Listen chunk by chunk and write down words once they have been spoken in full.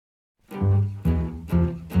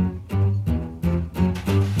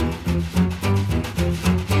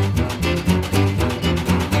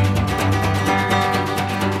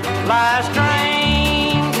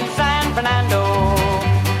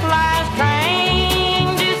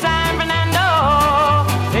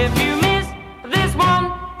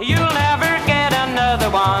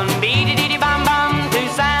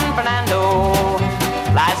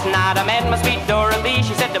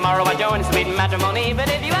matrimony, but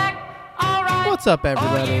if you act alright. What's up,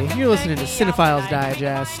 everybody? You're listening to Cinephiles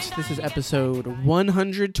Digest. This is episode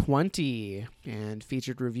 120, and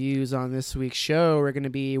featured reviews on this week's show are going to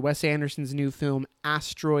be Wes Anderson's new film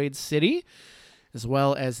Asteroid City, as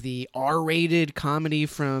well as the R-rated comedy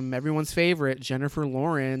from everyone's favorite, Jennifer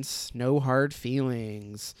Lawrence, No Hard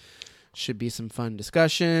Feelings. Should be some fun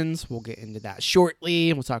discussions. We'll get into that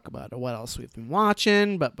shortly. We'll talk about what else we've been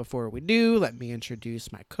watching. But before we do, let me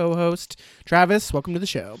introduce my co-host, Travis. Welcome to the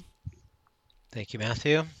show. Thank you,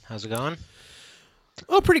 Matthew. How's it going?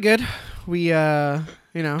 Oh, pretty good. We,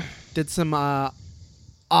 did some offline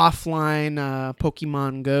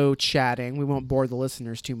Pokemon Go chatting. We won't bore the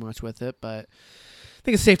listeners too much with it, but I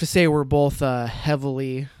think it's safe to say we're both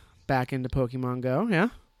heavily back into Pokemon Go, yeah?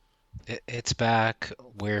 It's back.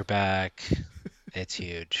 We're back. It's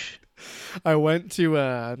huge. I went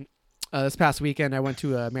to, this past weekend, I went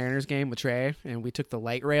to a Mariners game with Trey, and we took the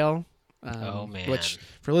light rail. Oh, man. Which,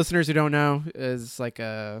 for listeners who don't know, is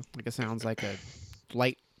sounds like a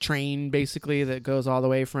light train, basically, that goes all the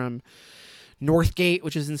way from Northgate,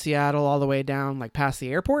 which is in Seattle, all the way down, like, past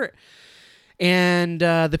the airport. And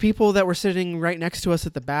the people that were sitting right next to us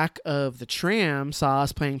at the back of the tram saw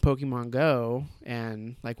us playing Pokemon Go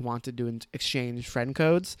and, like, wanted to exchange friend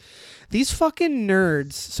codes. These fucking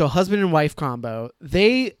nerds, so husband and wife combo,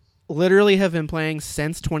 they literally have been playing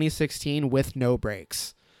since 2016 with no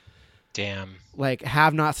breaks. Damn. Like,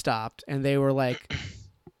 have not stopped. And they were, like,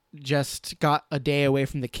 just got a day away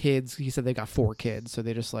from the kids. He said they got 4 kids, so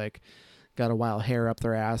they just, like, got a wild hair up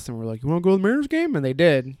their ass and were like, you want to go to the Mariners game? And they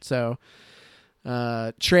did. So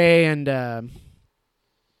Trey and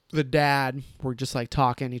the dad were just, like,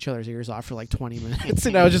 talking each other's ears off for, like, 20 minutes.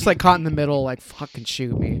 And I was just, like, caught in the middle, like, fucking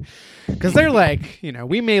shoot me. Because they're, like,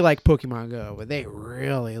 we may like Pokemon Go, but they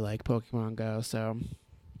really like Pokemon Go. So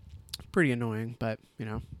pretty annoying, but,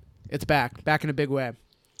 it's back in a big way.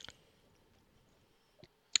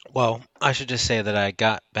 Well, I should just say that I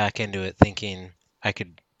got back into it thinking I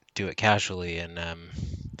could do it casually and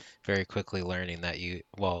very quickly learning that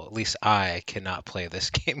at least I cannot play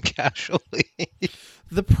this game casually.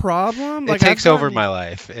 The problem... It takes over my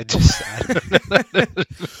life. It just... I don't know.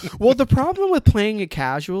 Well, the problem with playing it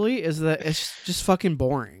casually is that it's just fucking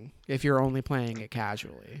boring if you're only playing it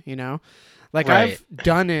casually, Like, right. I've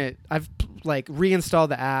done it. I've, like,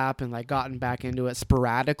 reinstalled the app and, like, gotten back into it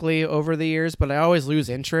sporadically over the years, but I always lose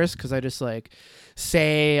interest because I just, like,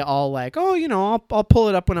 say I'll, like, I'll pull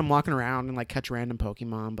it up when I'm walking around and, like, catch random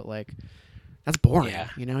Pokemon, but, like, that's boring. Yeah.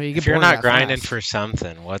 You get If you're bored not that grinding fast. for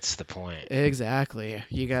something, what's the point? Exactly.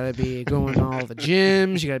 You got to be going to all the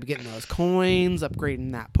gyms. You got to be getting those coins,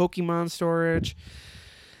 upgrading that Pokemon storage.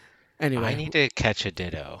 Anyway. I need to catch a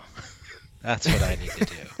Ditto. That's what I need to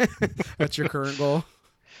do. That's your current goal?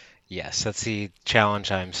 Yes, that's the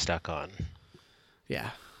challenge I'm stuck on. Yeah,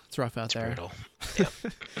 it's rough out there. Brutal. All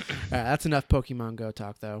right, that's enough Pokemon Go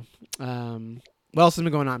talk, though. What else has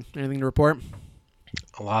been going on? Anything to report?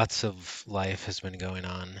 Lots of life has been going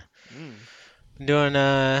on. Been doing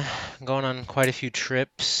going on quite a few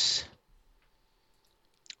trips.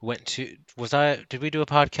 Did we do a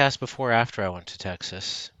podcast before or after I went to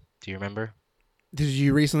Texas? Do you remember? Did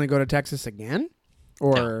you recently go to Texas again?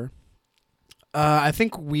 Or No. I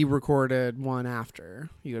think we recorded one after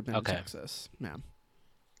you had been to Okay. Texas. Yeah.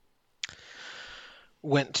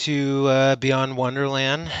 Went to Beyond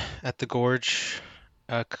Wonderland at the Gorge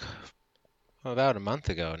about a month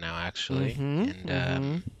ago now, actually.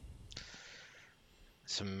 And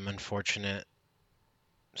some unfortunate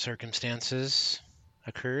circumstances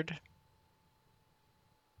occurred.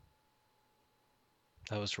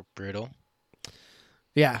 That was brutal.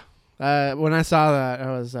 Yeah. When I saw that,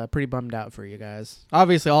 I was pretty bummed out for you guys.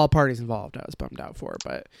 Obviously, all parties involved, I was bummed out for.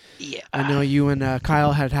 But Yeah. I know you and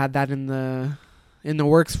Kyle had that in the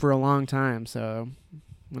works for a long time. So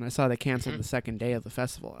when I saw they canceled the second day of the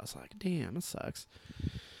festival, I was like, damn, that sucks.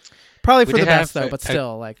 Probably for the best, though, but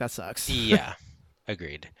still, like, that sucks. Yeah,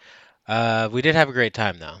 agreed. We did have a great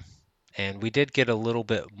time, though. And we did get a little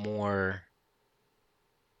bit more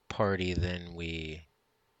party than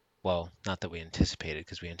not that we anticipated,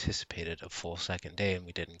 because we anticipated a full second day and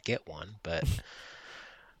we didn't get one, but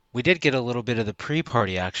we did get a little bit of the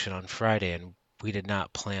pre-party action on Friday, and we did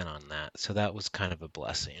not plan on that. So that was kind of a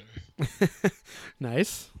blessing.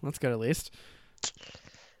 Nice. That's good, at least.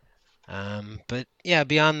 But yeah,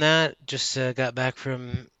 beyond that, just got back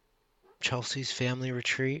from Chelsea's family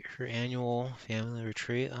retreat, her annual family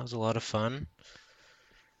retreat. That was a lot of fun.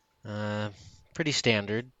 Pretty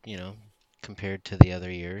standard, compared to the other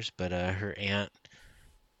years. But her aunt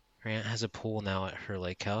has a pool now at her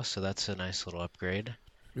lake house, so that's a nice little upgrade.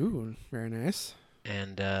 Ooh, very nice.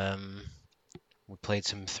 And We played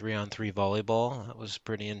some 3-on-3 volleyball. That was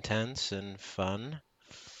pretty intense and fun.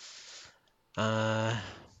 Uh,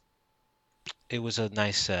 it was a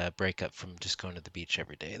nice breakup from just going to the beach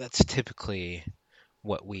every day. That's typically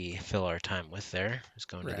what we fill our time with there, is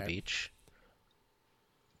going to the Right. beach.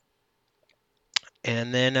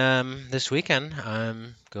 And then this weekend,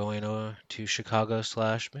 I'm going to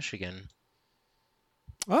Chicago/Michigan.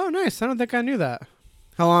 Oh, nice. I don't think I knew that.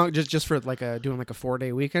 How long? Just for like doing like a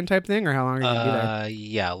 4-day weekend type thing, or how long are you gonna be there?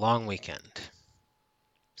 Yeah, long weekend.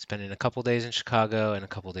 Spending a couple days in Chicago and a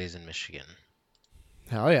couple days in Michigan.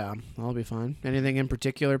 Hell yeah, that'll be fun. Anything in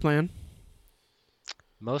particular planned?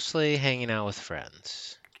 Mostly hanging out with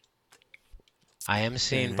friends. I am Very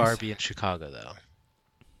seeing nice. Barbie in Chicago though.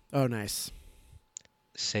 Oh, nice.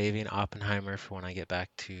 Saving Oppenheimer for when I get back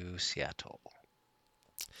to Seattle.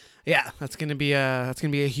 Yeah, that's gonna be a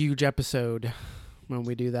huge episode when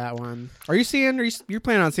we do that one. Are you seeing? You're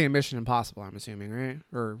planning on seeing Mission Impossible? I'm assuming, right?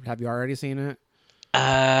 Or have you already seen it?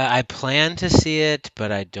 I plan to see it,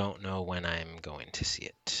 but I don't know when I'm going to see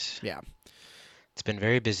it. Yeah. It's been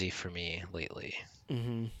very busy for me lately.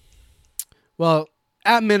 Hmm. Well,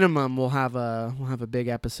 at minimum, we'll have a big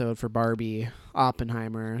episode for Barbie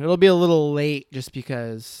Oppenheimer. It'll be a little late just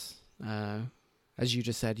because, as you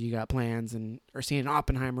just said, you got plans and are seeing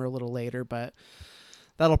Oppenheimer a little later, but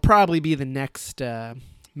that'll probably be the next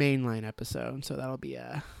mainline episode. So that'll be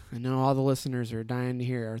I know all the listeners are dying to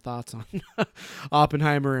hear our thoughts on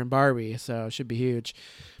Oppenheimer and Barbie, so it should be huge.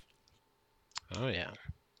 Oh yeah.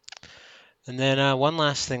 And then one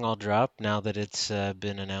last thing I'll drop now that it's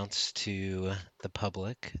been announced to the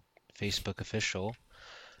public, Facebook official.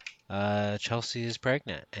 Chelsea is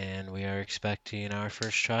pregnant, and we are expecting our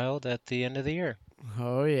first child at the end of the year.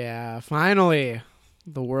 Oh yeah, finally,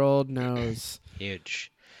 the world knows.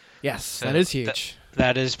 Huge. Yes, that So is huge.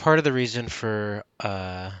 that is part of the reason for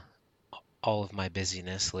all of my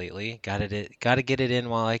busyness lately. Got to get it in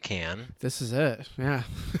while I can. This is it. Yeah.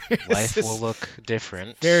 This Life will is look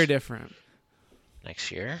different very different.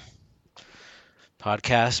 next year.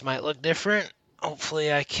 Podcast might look different.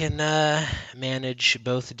 Hopefully, I can manage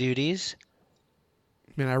both duties.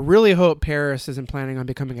 I mean, I really hope Paris isn't planning on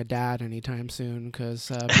becoming a dad anytime soon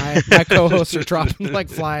because my co-hosts are dropping like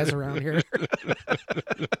flies around here.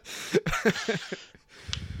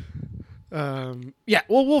 Yeah,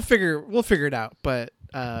 well, we'll figure it out. But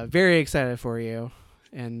very excited for you,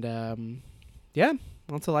 and yeah,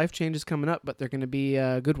 lots of life changes coming up, but they're going to be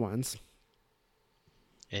good ones.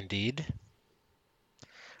 Indeed.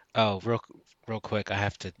 Oh, real quick, I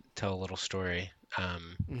have to tell a little story.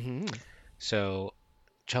 Hmm. So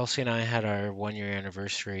Chelsea and I had our 1 year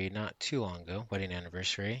anniversary not too long ago, wedding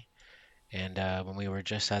anniversary, and when we were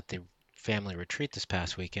just at the family retreat this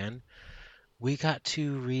past weekend, we got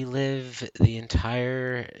to relive the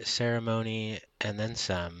entire ceremony and then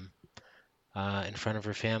some in front of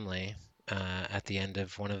her family at the end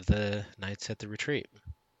of one of the nights at the retreat.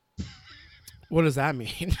 What does that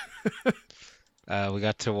mean? We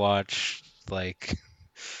got to watch like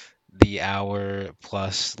the hour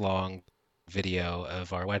plus long video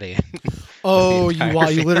of our wedding. Oh, with the you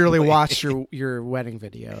entire you literally family. watched your wedding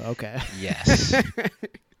video. Okay. Yes.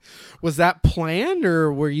 Was that planned,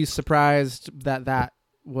 or were you surprised that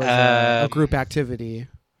was a group activity?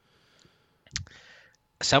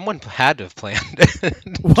 Someone had to have planned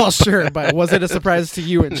it. Well, sure, but was it a surprise to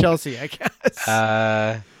you and Chelsea? I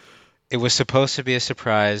guess. It was supposed to be a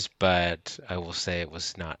surprise, but I will say it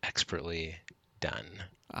was not expertly done.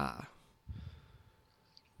 Ah.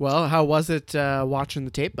 Well, how was it watching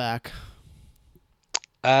the tape back?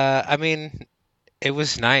 I mean, it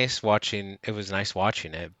was nice watching. It was nice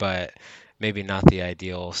watching it, but maybe not the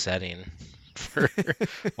ideal setting for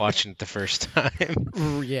watching it the first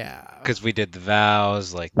time. Yeah. Because we did the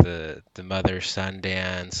vows, like the mother son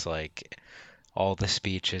dance, like all the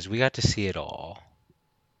speeches. We got to see it all.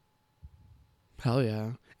 Hell yeah.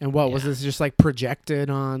 And what was Yeah. this just like projected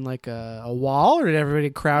on like a wall, or did everybody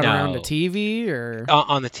crowd around the No. TV, or?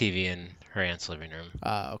 On the TV in her aunt's living room.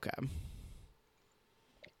 Okay.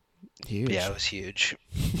 Huge. Yeah, it was huge.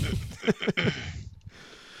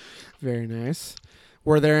 Very nice.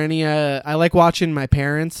 Were there any? I like watching my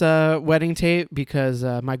parents' wedding tape because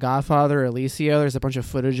my godfather Alicio. There's a bunch of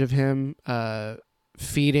footage of him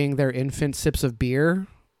feeding their infant sips of beer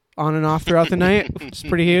on and off throughout the night. It's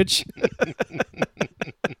pretty huge.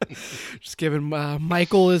 Just giving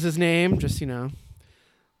Michael is his name. Just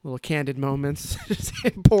little candid moments. Just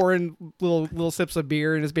pouring little sips of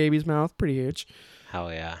beer in his baby's mouth. Pretty huge.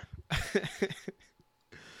 Hell yeah.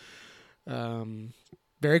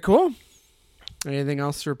 Very cool. Anything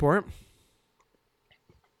else to report?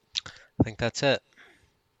 I think that's it.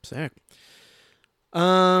 Sick.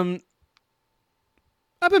 Um,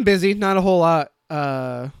 I've been busy. Not a whole lot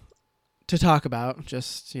to talk about.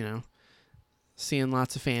 Just, seeing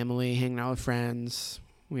lots of family, hanging out with friends.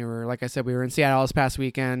 Like I said, we were in Seattle this past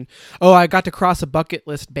weekend. Oh, I got to cross a bucket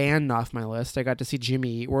list band off my list. I got to see Jimmy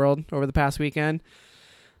Eat World over the past weekend.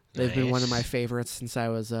 They've been one of my favorites since I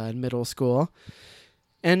was in middle school.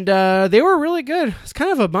 And they were really good. It's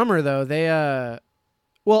kind of a bummer, though.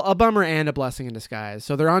 A bummer and a blessing in disguise.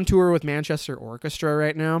 So they're on tour with Manchester Orchestra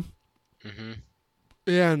right now. Mm-hmm.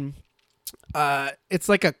 And it's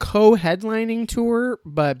like a co-headlining tour,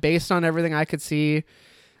 but based on everything I could see,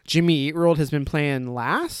 Jimmy Eat World has been playing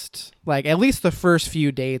last. Like, at least the first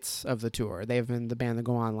few dates of the tour. They've been the band that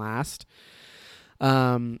go on last.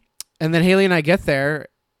 And then Haley and I get there.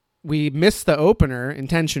 We missed the opener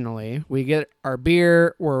intentionally. We get our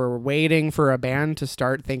beer. We're waiting for a band to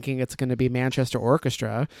start, thinking it's going to be Manchester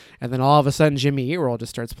Orchestra. And then all of a sudden, Jimmy Eat World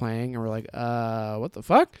just starts playing. And we're like, what the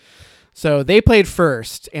fuck? So they played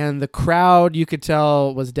first. And the crowd, you could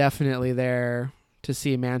tell, was definitely there to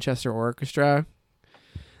see Manchester Orchestra.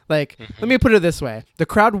 Like, let me put it this way. The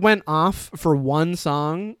crowd went off for one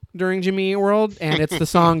song during Jimmy Eat World, and it's the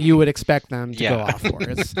song you would expect them to go off for.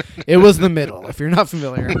 It was The Middle, if you're not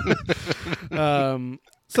familiar.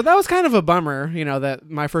 So that was kind of a bummer, that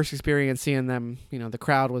my first experience seeing them, the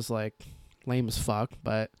crowd was like lame as fuck,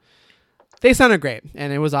 but they sounded great,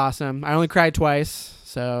 and it was awesome. I only cried twice,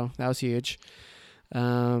 so that was huge.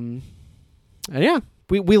 And yeah.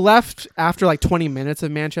 We left after like 20 minutes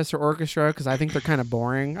of Manchester Orchestra because I think they're kind of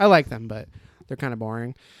boring. I like them, but they're kind of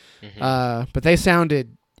boring. Mm-hmm. But they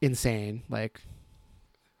sounded insane. Like,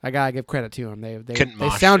 I gotta give credit to them. They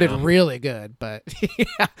sounded really good. But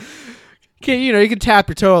yeah, you can tap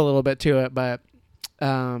your toe a little bit to it. But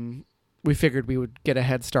we figured we would get a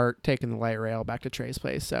head start taking the light rail back to Trey's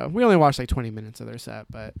place. So we only watched like 20 minutes of their set,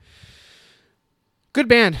 but good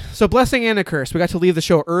band. So blessing and a curse. We got to leave the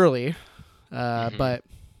show early. But a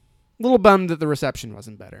little bummed that the reception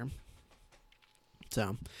wasn't better.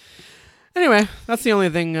 So, anyway, that's the only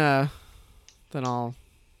thing that I'll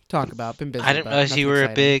talk about. Been busy. I didn't realize you were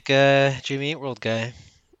exciting. A big Jimmy Eat World guy.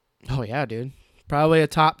 Oh, yeah, dude. Probably a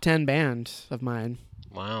top 10 band of mine.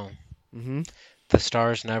 Wow. Mm-hmm. The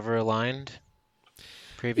stars never aligned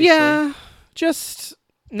previously? Yeah, just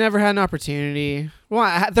never had an opportunity.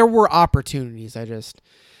 Well, there were opportunities. I just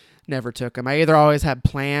never took them. I either always had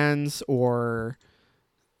plans or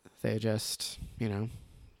they just,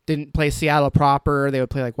 didn't play Seattle proper. They would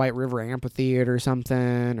play like White River Amphitheater or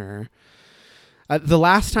something. Or the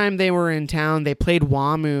last time they were in town, they played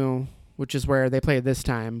WAMU, which is where they played this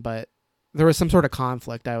time. But there was some sort of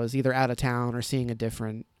conflict. I was either out of town or seeing a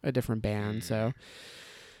different band. So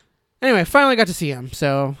anyway, finally got to see them.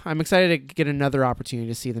 So I'm excited to get another opportunity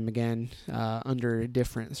to see them again under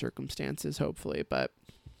different circumstances, hopefully. But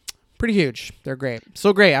pretty huge. They're great.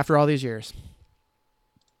 Still great after all these years.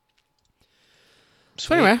 Sweet.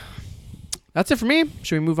 So anyway, that's it for me.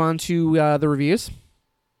 Should we move on to the reviews?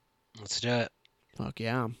 Let's do it. Fuck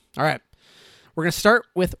yeah. All right. We're going to start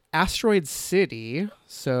with Asteroid City.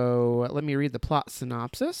 So let me read the plot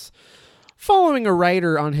synopsis. Following a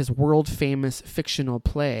writer on his world-famous fictional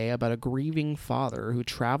play about a grieving father who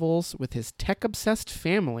travels with his tech-obsessed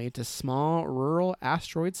family to small rural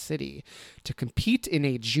Asteroid City to compete in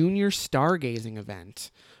a junior stargazing event,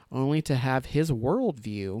 only to have his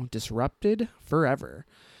worldview disrupted forever.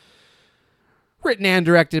 Written and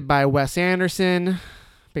directed by Wes Anderson,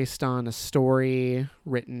 based on a story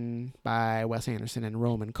written by Wes Anderson and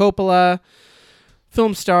Roman Coppola.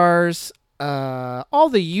 Film stars all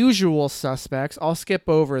the usual suspects. I'll skip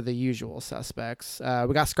over the usual suspects.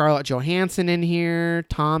 We got Scarlett Johansson in here,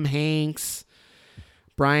 Tom Hanks,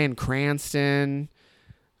 Bryan Cranston.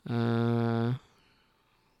 I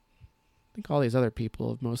think all these other people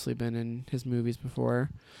have mostly been in his movies before.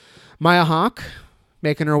 Maya Hawke,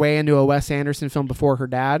 making her way into a Wes Anderson film before her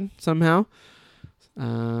dad somehow.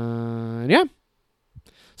 Yeah.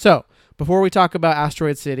 So, before we talk about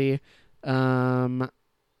Asteroid City,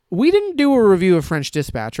 we didn't do a review of French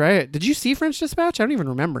Dispatch, right? Did you see French Dispatch? I don't even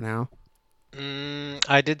remember now.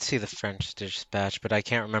 I did see the French Dispatch, but I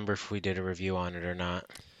can't remember if we did a review on it or not.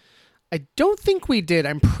 I don't think we did.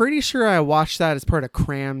 I'm pretty sure I watched that as part of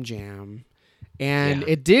Cram Jam. And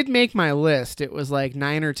it did make my list. It was like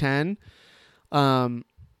 9 or 10.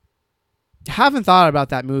 Haven't thought about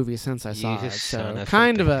that movie since I saw it. So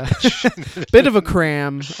kind of a bit of a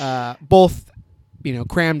cram. Both,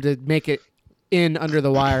 crammed to make it in under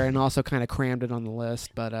the wire and also kind of crammed it on the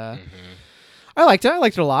list. But I liked it. I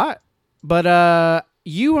liked it a lot. But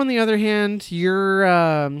you, on the other hand,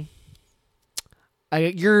 you're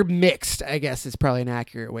mixed, I guess is probably an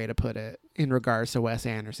accurate way to put it. in regards to Wes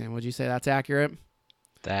Anderson. Would you say that's accurate?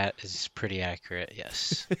 That is pretty accurate,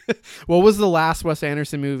 yes. What was the last Wes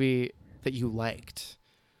Anderson movie that you liked?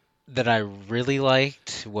 That I really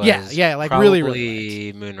liked Yeah, was yeah, like really, really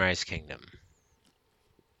liked. probably Moonrise Kingdom.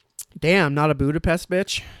 Damn, not a Budapest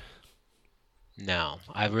bitch. No,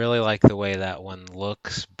 I really like the way that one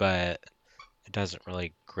looks, but it doesn't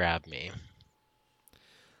really grab me.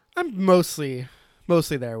 I'm mostly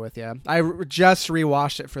there with you. Just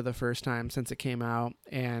rewatched it for the first time since it came out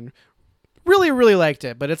and really, really liked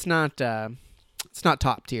it, but it's not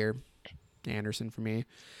top tier Anderson for me.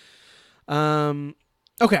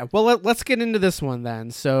 Okay, well let's get into this one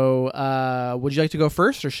then. So, would you like to go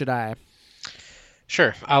first or should I?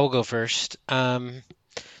 Sure, I will go first.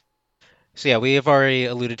 So yeah, we have already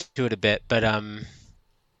alluded to it a bit, but I'm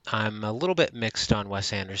a little bit mixed on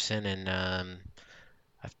Wes Anderson, and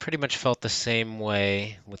I've pretty much felt the same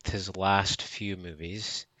way with his last few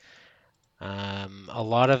movies. A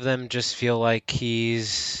lot of them just feel like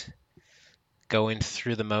he's going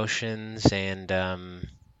through the motions, and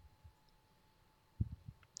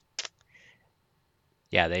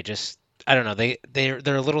yeah, they just I don't know,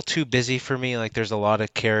 they're a little too busy for me. Like there's a lot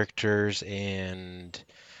of characters, and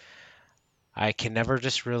I can never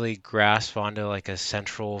just really grasp onto like a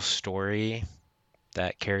central story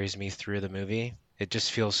that carries me through the movie. It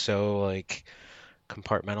just feels so like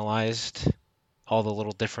compartmentalized, all the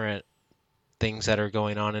little different things that are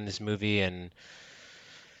going on in this movie, and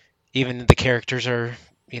even the characters are,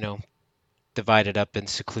 you know, divided up and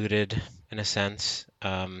secluded in a sense.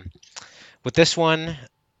 With this one,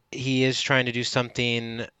 he is trying to do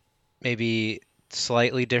something maybe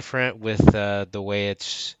slightly different with the way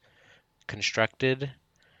it's constructed.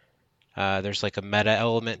 There's like a meta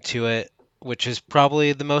element to it, which is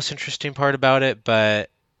probably the most interesting part about it, but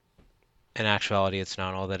in actuality, it's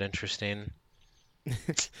not all that interesting.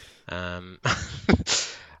 Um,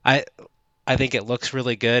 I I think it looks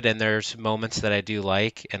really good, and there's moments that I do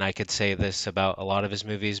like, and I could say this about a lot of his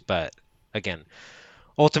movies, but again,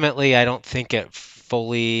 ultimately, I don't think it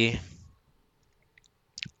fully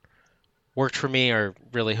worked for me or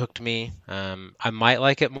really hooked me. I might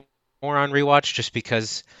like it more on rewatch just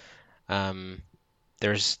because um,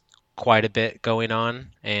 there's quite a bit going on,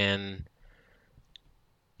 and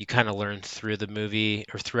you kind of learn through the movie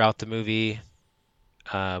or throughout the movie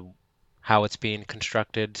uh, how it's being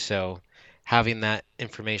constructed. So having that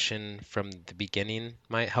information from the beginning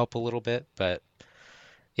might help a little bit. But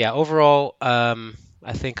yeah, overall,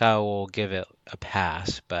 I think I will give it a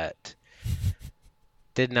pass, but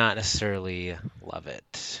did not necessarily love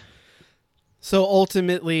it. So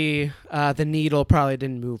ultimately, the needle probably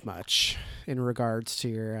didn't move much in regards to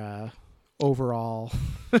your overall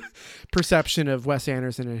perception of Wes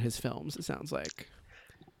Anderson and his films. It sounds like.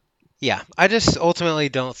 Yeah, I just ultimately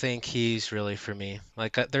don't think he's really for me.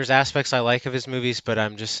 Like, there's aspects I like of his movies, but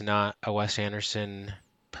I'm just not a Wes Anderson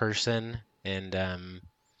person. And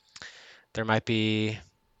there might be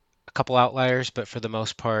a couple outliers, but for the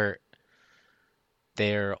most part,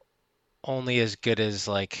 they're only as good as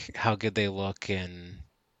like how good they look and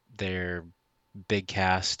their big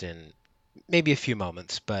cast and maybe a few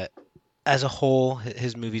moments. But as a whole,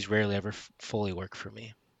 his movies rarely ever fully work for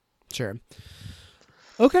me. Sure.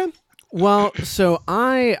 Okay. Well, so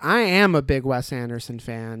I am a big Wes Anderson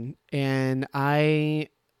fan, and I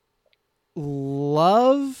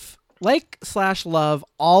love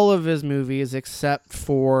all of his movies except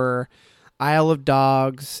for Isle of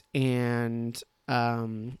Dogs and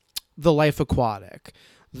The Life Aquatic.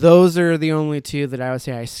 Those are the only two that I would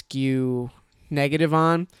say I skew negative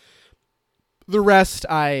on. The rest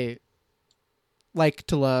I like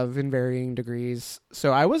to love in varying degrees.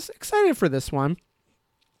 So I was excited for this one.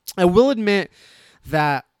 I will admit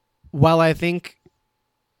that while I think,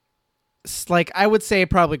 like, I would say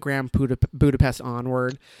probably Grand Budapest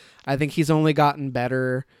onward, I think he's only gotten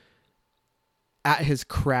better at his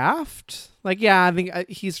craft. Like, yeah, I think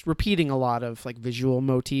he's repeating a lot of like visual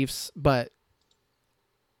motifs, but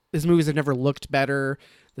his movies have never looked better.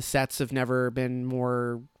 The sets have never been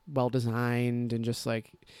more well designed, and just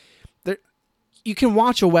like you can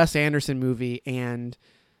watch a Wes Anderson movie and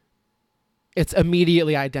it's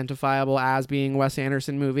immediately identifiable as being a Wes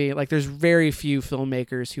Anderson movie. Like, there's very few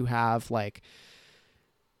filmmakers who have like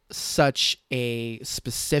such a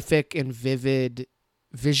specific and vivid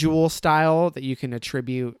visual style that you can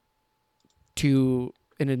attribute to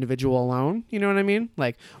an individual alone. You know what I mean?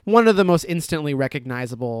 Like, one of the most instantly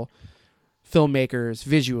recognizable filmmakers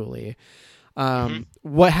visually.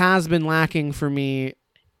 What has been lacking for me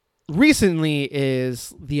recently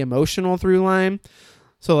is the emotional through line.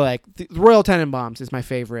 So, like, the Royal Tenenbaums is my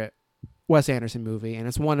favorite Wes Anderson movie, and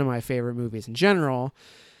it's one of my favorite movies in general.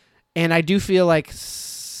 And I do feel like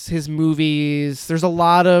his movies, there's a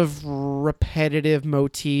lot of repetitive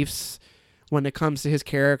motifs when it comes to his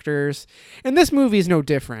characters. And this movie is no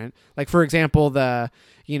different. Like, for example, the,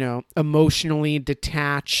 emotionally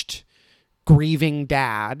detached, grieving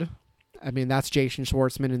dad. I mean, that's Jason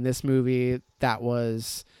Schwartzman in this movie. That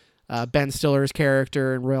was Ben Stiller's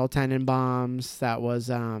character in Royal Tenenbaums. That was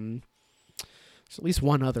there's at least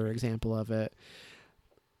one other example of it.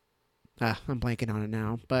 I'm blanking on it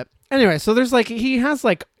now. But anyway, so there's he has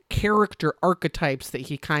character archetypes that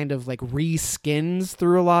he kind of reskins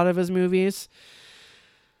through a lot of his movies.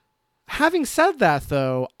 Having said that,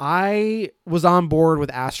 though, I was on board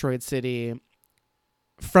with Asteroid City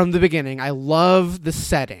from the beginning. I love the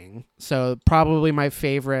setting. So probably my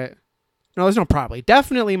favorite. No, there's no probably.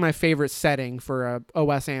 Definitely my favorite setting for a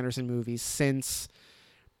Wes Anderson movie since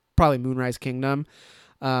probably Moonrise Kingdom.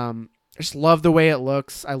 I just love the way it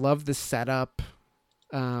looks. I love the setup.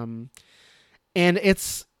 And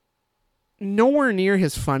it's nowhere near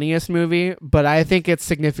his funniest movie, but I think it's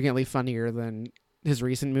significantly funnier than his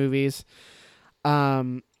recent movies.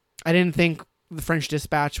 I didn't think The French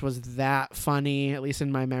Dispatch was that funny, at least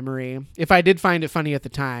in my memory. If I did find it funny at the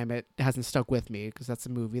time, it hasn't stuck with me because that's a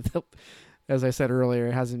movie that, as I said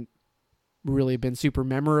earlier, hasn't really been super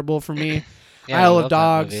memorable for me. Yeah, Isle I of love that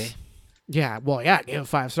Dogs. movie. Yeah, well, yeah, I gave it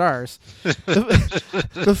 5 stars.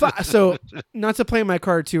 So, not to play my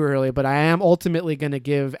card too early, but I am ultimately going to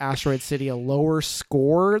give Asteroid City a lower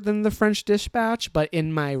score than The French Dispatch, but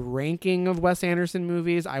in my ranking of Wes Anderson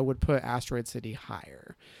movies, I would put Asteroid City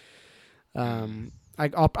higher.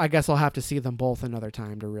 I guess I'll have to see them both another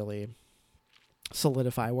time to really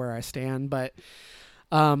solidify where I stand, but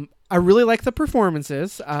I really like the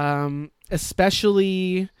performances,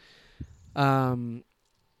 especially...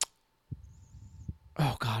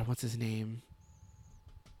 oh God, what's his name?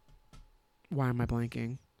 Why am I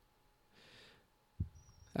blanking?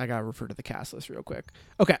 I gotta refer to the cast list real quick.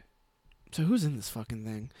 Okay, so who's in this fucking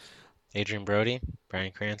thing? Adrian Brody,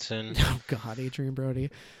 Bryan Cranston. Oh God, Adrian Brody.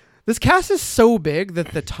 This cast is so big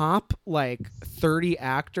that the top 30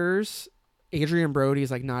 actors, Adrian Brody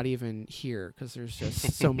is not even here because there's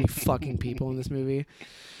just so many fucking people in this movie.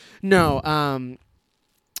 No,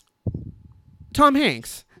 Tom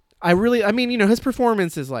Hanks. His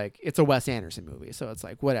performance is it's a Wes Anderson movie, so it's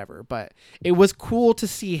whatever. But it was cool to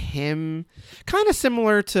see him, kind of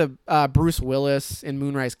similar to Bruce Willis in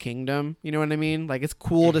Moonrise Kingdom. You know what I mean? It's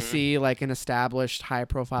cool to see an established,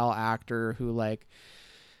 high-profile actor who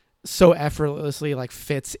so effortlessly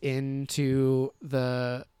fits into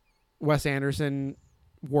the Wes Anderson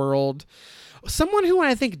world. Someone who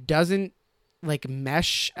I think doesn't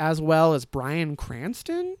mesh as well as Bryan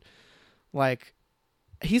Cranston.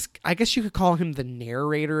 I guess you could call him the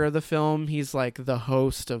narrator of the film. He's the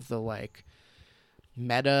host of the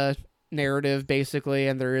meta narrative basically,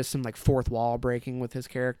 and there is some fourth wall breaking with his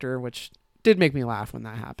character, which did make me laugh when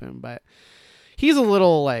that happened. But he's a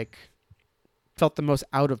little felt the most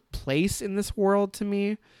out of place in this world to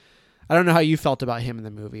me. I don't know how you felt about him in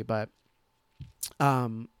the movie, but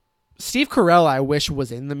Steve Carell I wish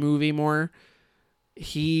was in the movie more.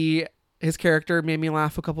 His character made me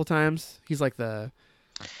laugh a couple times. He's the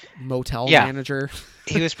motel manager.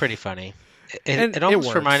 He was pretty funny. It almost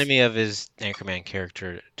almost reminded me of his Anchorman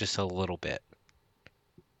character just a little bit.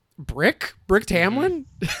 Brick Tamlin?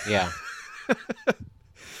 Yeah.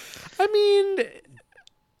 I mean,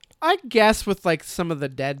 I guess with some of the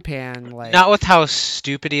deadpan not with how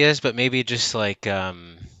stupid he is, but maybe just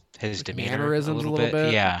his demeanor mannerisms a little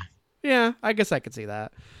bit. Yeah, I guess I could see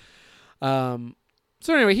that.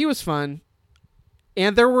 So anyway, he was fun.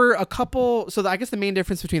 And there were a couple... So I guess the main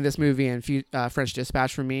difference between this movie and French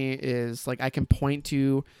Dispatch for me is, I can point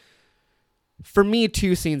to, for me,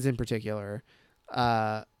 2 scenes in particular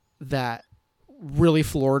that really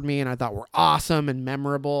floored me and I thought were awesome and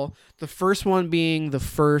memorable. The first one being the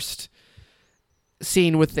first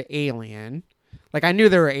scene with the alien. I knew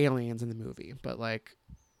there were aliens in the movie, but, I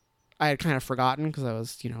had kind of forgotten because I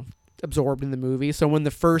was, absorbed in the movie. So when the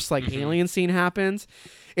first alien scene happens,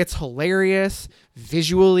 it's hilarious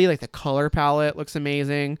visually. The color palette looks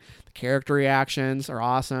amazing. The character reactions are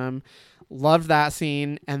awesome. Loved that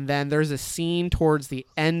scene. And then there's a scene towards the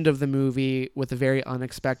end of the movie with a very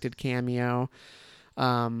unexpected cameo,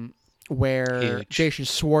 where Huge. Jason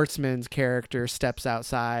Schwartzman's character steps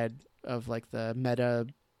outside of the meta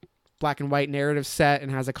black and white narrative set and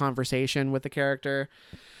has a conversation with the character.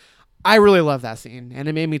 I really love that scene, and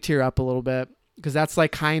it made me tear up a little bit because that's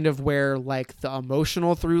kind of where the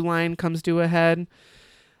emotional through line comes to a head.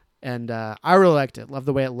 And I really liked it. Love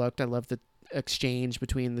the way it looked. I loved the exchange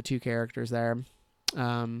between the two characters there.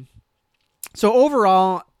 So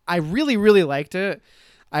overall, I really, really liked it.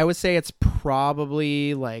 I would say it's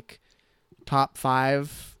probably like top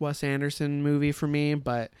 5 Wes Anderson movie for me,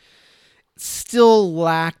 but still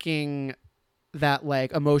lacking that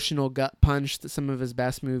like emotional gut punch that some of his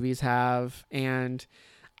best movies have. And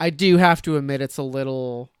I do have to admit it's a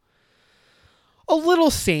little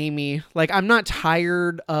samey. Like, I'm not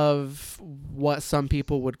tired of what some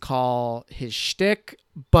people would call his shtick,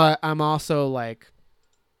 but I'm also like,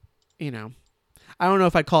 I don't know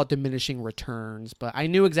if I'd call it diminishing returns, but I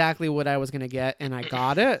knew exactly what I was going to get and I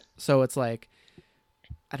got it. So it's like,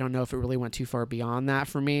 I don't know if it really went too far beyond that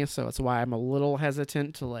for me. So it's why I'm a little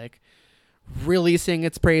hesitant to like really sing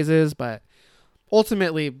its praises, but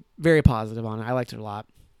ultimately very positive on it. I liked it a lot.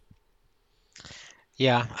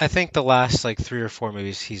 Yeah, I think the last like 3 or 4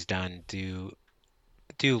 movies he's done do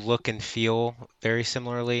look and feel very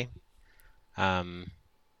similarly. It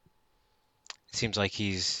seems like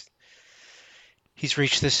he's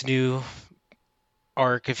reached this new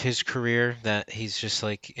arc of his career that he's just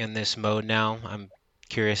like in this mode now. I'm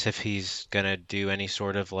curious if he's gonna do any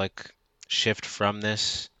sort of like shift from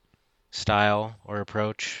this style or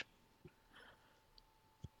approach.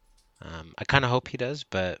 I kind of hope he does,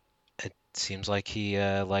 but it seems like he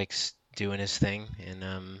likes doing his thing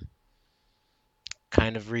and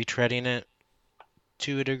kind of retreading it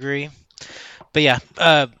to a degree. But yeah,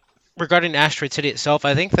 regarding Asteroid City itself,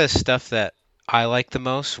 I think the stuff that I liked the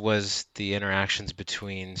most was the interactions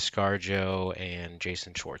between ScarJo and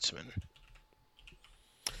Jason Schwartzman.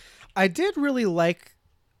 I did really like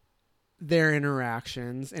their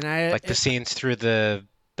interactions, and Like the scenes through the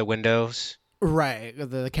windows. right,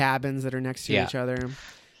 the cabins that are next to Yeah. each other.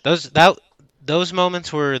 Those that those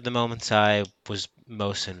moments were the moments I was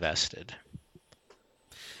most invested.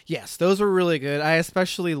 Yes, those were really good. I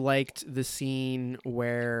especially liked the scene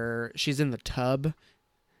where she's in the tub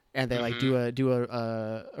and they like do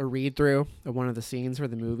a read through of one of the scenes for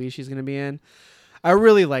the movie she's going to be in. I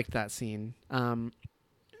really liked that scene.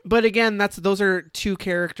 But again, those are two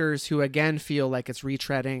characters who again feel like it's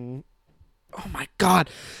retreading. Oh my god,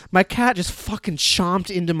 my cat just fucking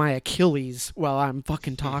chomped into my Achilles while I'm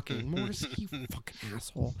fucking talking. Morris, you fucking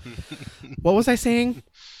asshole. What was I saying?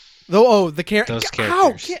 The Those Ow, characters.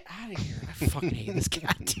 get out of here! I fucking hate this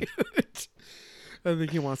cat, dude. I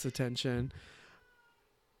think he wants attention.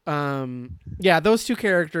 Yeah, those two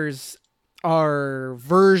characters are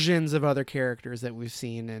versions of other characters that we've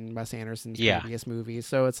seen in Wes Anderson's previous movies.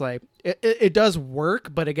 So it's like it does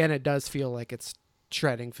work, but again, it does feel like it's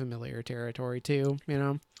treading familiar territory too.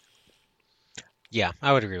 Yeah,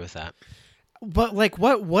 I would agree with that. But like,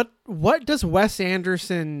 what does Wes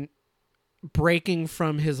Anderson breaking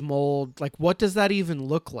from his mold, like what does that even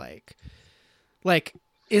look like? Like,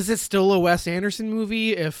 is it still a Wes Anderson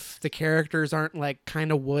movie if the characters aren't like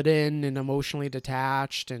kind of wooden and emotionally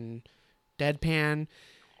detached and deadpan?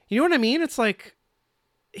 You know what I mean? It's like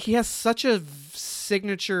he has such a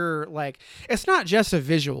signature, like, it's not just a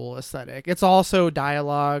visual aesthetic, it's also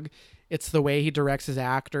dialogue, it's the way he directs his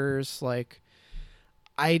actors. Like,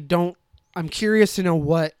 I'm curious to know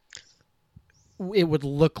what it would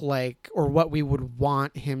look like or what we would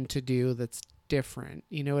want him to do that's different.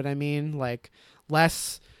 You know what I mean? Like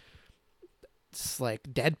less, it's like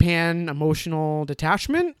deadpan emotional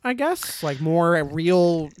detachment, I guess. Like more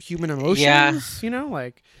real human emotions. Yeah.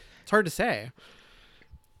 Like it's hard to say.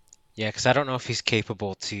 Yeah, because I don't know if he's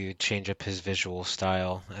capable to change up his visual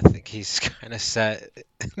style. I think he's kind of set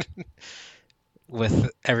with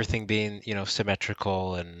everything being,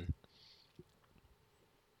 symmetrical and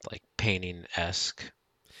like painting-esque.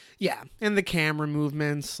 Yeah, and the camera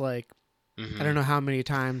movements, like I don't know how many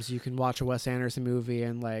times you can watch a Wes Anderson movie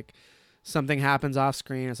and like something happens off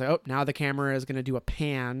screen. It's like, oh, now the camera is going to do a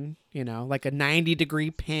pan, like a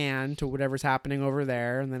 90-degree pan to whatever's happening over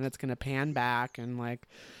there. And then it's going to pan back. And like,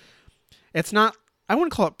 it's not, I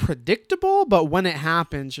wouldn't call it predictable, but when it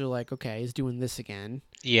happens, you're like, okay, he's doing this again.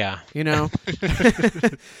 Yeah. And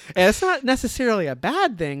it's not necessarily a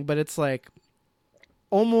bad thing, but it's like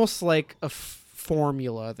almost like a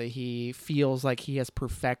formula that he feels like he has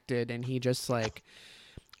perfected, and he just like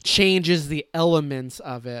changes the elements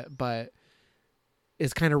of it, but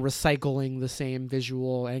is kind of recycling the same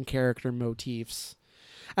visual and character motifs.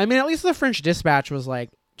 I mean, at least the French Dispatch was like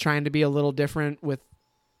trying to be a little different with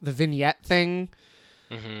the vignette thing,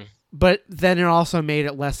 but then it also made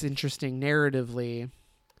it less interesting narratively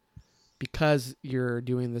because you're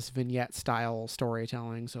doing this vignette style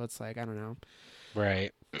storytelling. So it's like, I don't know.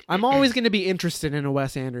 Right. I'm always going to be interested in a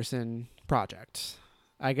Wes Anderson project.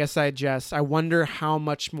 I guess I wonder how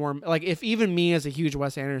much more, like, if even me as a huge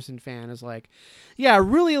Wes Anderson fan is like, yeah, I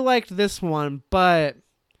really liked this one, but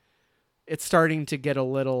it's starting to get a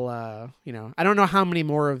little, I don't know how many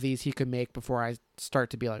more of these he could make before I start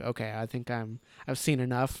to be like, okay, I think I've seen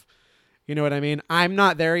enough. You know what I mean? I'm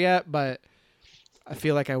not there yet, but I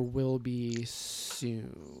feel like I will be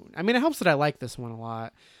soon. I mean, it helps that I like this one a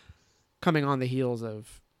lot, coming on the heels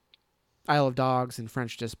of Isle of Dogs and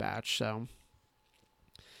French Dispatch. So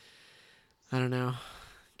I don't know.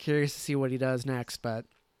 Curious to see what he does next, but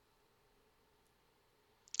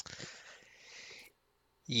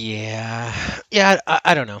Yeah, yeah.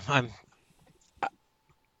 I don't know.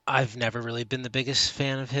 I've never really been the biggest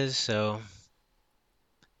fan of his, so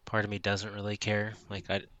part of me doesn't really care. Like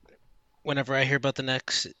whenever I hear about the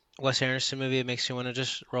next Wes Anderson movie, it makes me want to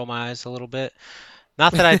just roll my eyes a little bit.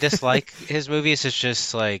 Not that I dislike his movies, it's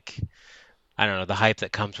just like I don't know the hype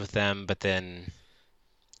that comes with them. But then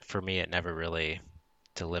for me, it never really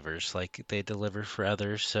delivers like they deliver for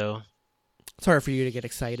others. So it's hard for you to get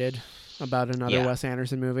excited about another yeah, Wes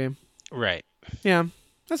Anderson movie. right. Yeah,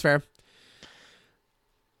 that's fair.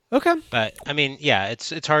 Okay. But I mean, yeah,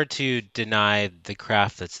 it's hard to deny the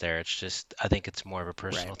craft that's there. It's just I think it's more of a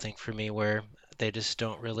Right. personal thing for me where they just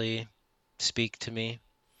don't really speak to me.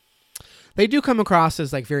 They do come across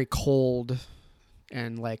as like very cold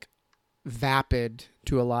and like vapid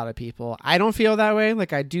to a lot of people. I don't feel that way.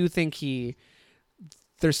 Like I do think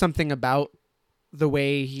there's something about the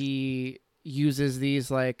way he uses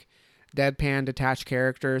these like deadpan detached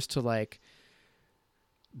characters to like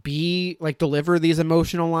be like deliver these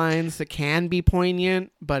emotional lines that can be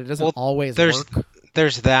poignant, but it doesn't Well, always there's work.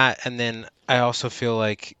 there's that, and then I also feel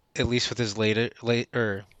like at least with his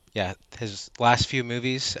his last few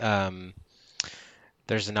movies,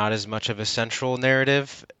 there's not as much of a central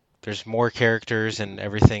narrative. There's more characters, and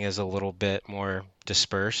everything is a little bit more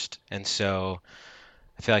dispersed, and so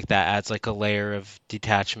I feel like that adds like a layer of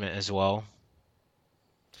detachment as well.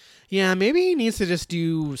 Yeah, maybe he needs to just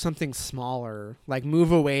do something smaller, like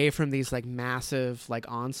move away from these like massive like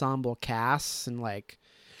ensemble casts and like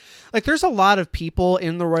there's a lot of people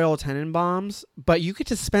in the Royal Tenenbaums, but you get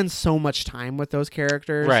to spend so much time with those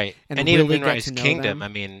characters Right. And and even really get Moonrise to know Kingdom, them I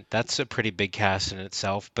mean, that's a pretty big cast in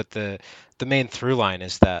itself, but the main through line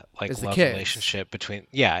is that like as the love kids. relationship between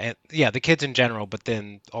yeah, the kids in general, but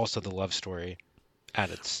then also the love story at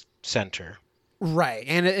its center. Right.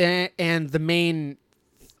 And the main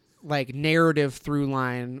like narrative through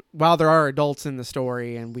line, while there are adults in the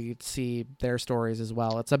story and we see their stories as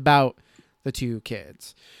well, it's about the two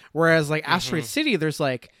kids. Whereas like Asteroid Hmm. City, there's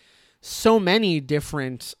like so many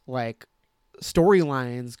different like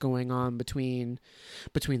storylines going on between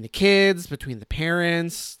the kids, between the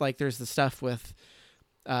parents. Like there's the stuff with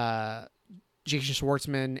uh Jason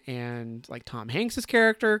Schwartzman and like Tom Hanks's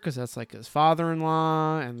character because that's like his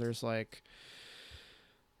father-in-law, and there's like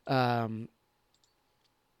um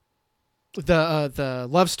the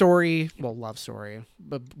love story,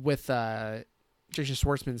 but with Jason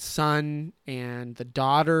Schwartzman's son and the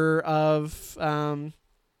daughter of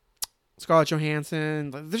Scarlett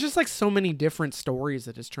Johansson. There's just like so many different stories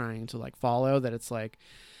that it's trying to like follow that it's like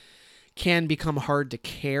can become hard to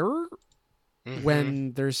care Hmm.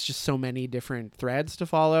 when there's just so many different threads to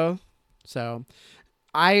follow. So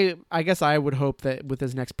I guess I would hope that with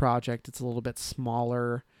his next project it's a little bit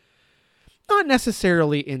smaller, not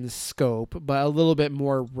necessarily in scope, but a little bit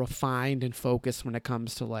more refined and focused when it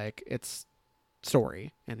comes to like its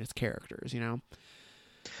story and its characters, you know?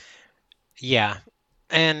 Yeah.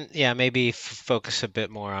 And yeah, maybe focus a bit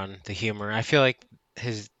more on the humor. I feel like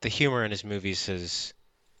the humor in his movies has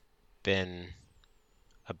been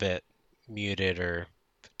a bit muted or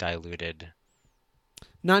diluted.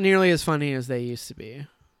 Not nearly as funny as they used to be.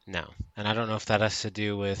 No. And I don't know if that has to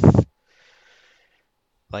do with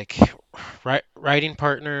like writing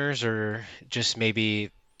partners or just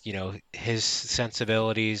maybe, his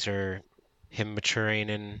sensibilities or him maturing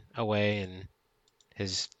in a way and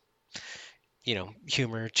his,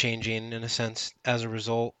 humor changing in a sense as a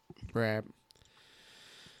result. Right.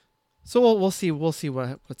 So we'll see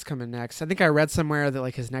what's coming next. I think I read somewhere that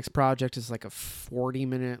like his next project is like a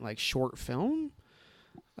 40-minute like short film.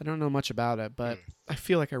 I don't know much about it, but Mm. I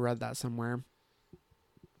feel like I read that somewhere.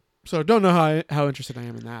 So I don't know how interested I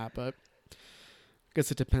am in that, but I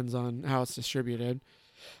guess it depends on how it's distributed.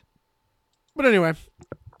 But anyway,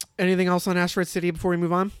 anything else on Asteroid City before we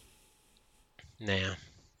move on? Nah.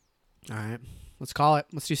 All right, let's call it.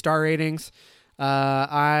 Let's do star ratings.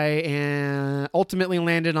 I ultimately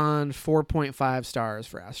landed on 4.5 stars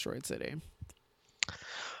for Asteroid City.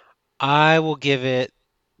 I will give it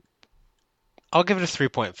I'll give it a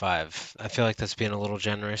 3.5. I feel like that's being a little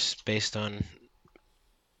generous based on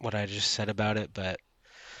what I just said about it, but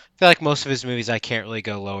I feel like most of his movies I can't really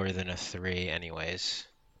go lower than a 3 anyways.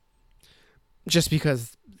 Just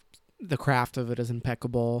because the craft of it is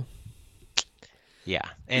impeccable. Yeah.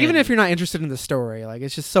 Even if And you're not interested in the story, like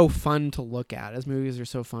it's just so fun to look at. His movies are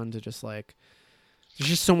so fun to just like. There's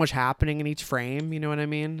just so much happening in each frame. You know what I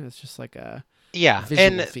mean? It's just like a yeah,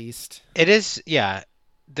 visual and feast. it is yeah,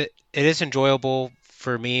 it is enjoyable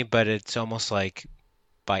for me, but it's almost like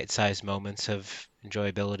bite-sized moments of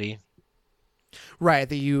enjoyability. Right,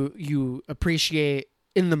 that you appreciate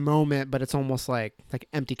in the moment, but it's almost like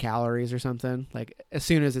empty calories or something. Like as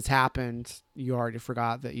soon as it's happened, you already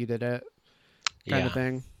forgot that you did it, kind of Yeah.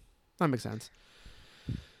 thing. That makes sense.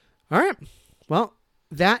 All right. Well,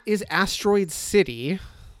 that is Asteroid City.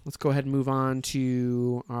 Let's go ahead and move on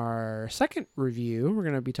to our second review. We're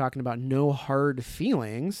going to be talking about No Hard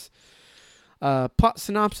Feelings. Plot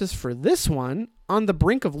synopsis for this one. On the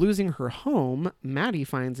brink of losing her home, Maddie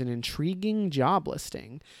finds an intriguing job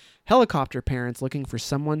listing. Helicopter parents looking for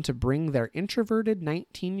someone to bring their introverted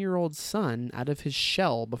 19-year-old son out of his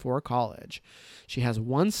shell before college. She has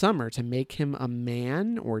one summer to make him a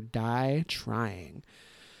man or die trying.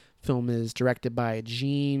 Film is directed by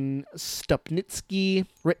Gene Stupnitsky,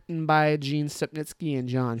 written by Gene Stupnitsky and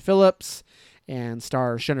John Phillips, and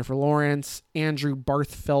stars Jennifer Lawrence, Andrew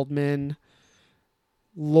Barth Feldman,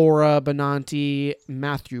 Laura Benanti,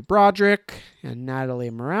 Matthew Broderick, and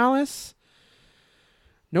Natalie Morales.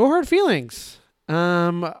 No Hard Feelings.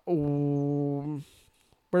 Where do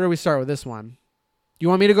we start with this one? You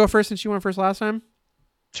want me to go first since you went first last time?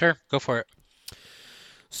 Sure, go for it.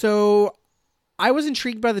 So I was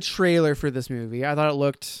intrigued by the trailer for this movie. I thought it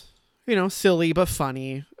looked, silly but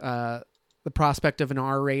funny. The prospect of an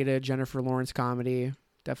R-rated Jennifer Lawrence comedy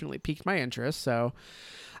definitely piqued my interest. So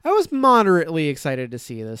I was moderately excited to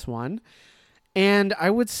see this one. And I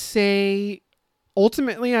would say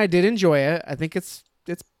ultimately I did enjoy it. I think it's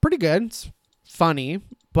pretty good. It's funny,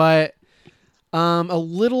 but a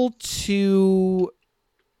little too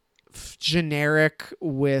generic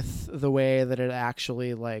with the way that it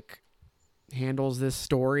actually handles this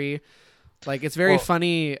story. Like it's very Well,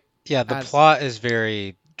 funny. yeah, the plot is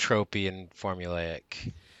very tropey and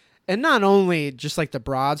formulaic. And not only just like the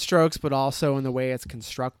broad strokes, but also in the way it's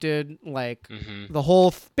constructed. Like Hmm.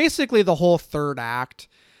 basically the whole third act,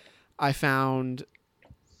 I found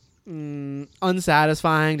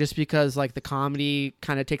unsatisfying just because like the comedy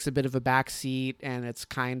kind of takes a bit of a backseat and it's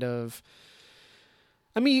kind of,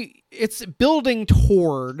 I mean, it's building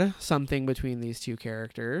toward something between these two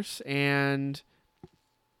characters, and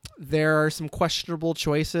there are some questionable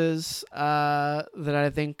choices that I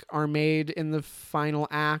think are made in the final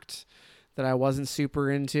act that I wasn't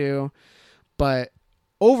super into. But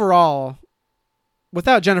overall,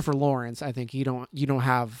 without Jennifer Lawrence, I think you don't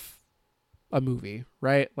have a movie,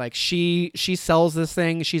 right? Like she sells this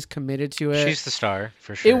thing, she's committed to it. She's the star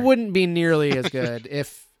for sure. It wouldn't be nearly as good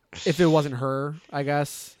if it wasn't her, I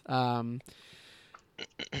guess.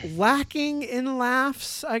 Lacking in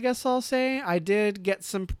laughs, I guess I'll say. I did get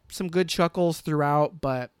some good chuckles throughout,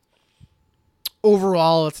 but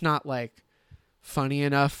overall it's not like funny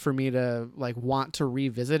enough for me to like want to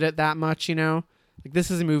revisit it that much, Like this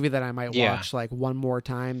is a movie that I might watch like one more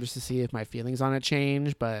time just to see if my feelings on it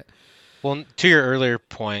change, but Well, to your earlier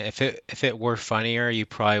point, if it were funnier, you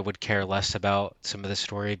probably would care less about some of the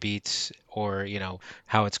story beats or,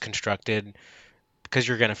 how it's constructed because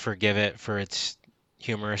you're gonna forgive it for its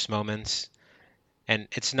humorous moments. And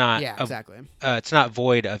yeah, exactly. it's not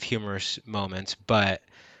void of humorous moments, but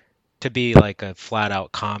to be like a flat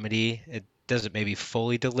out comedy, it doesn't maybe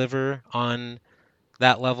fully deliver on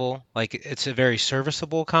that level. Like it's a very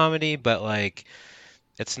serviceable comedy, but like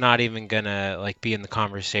it's not even gonna like be in the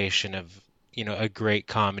conversation of a great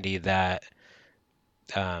comedy that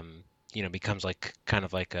becomes like kind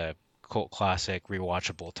of like a cult classic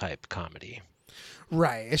rewatchable type comedy.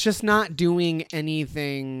 Right. It's just not doing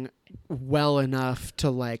anything well enough to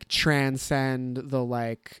like transcend the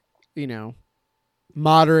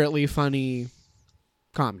moderately funny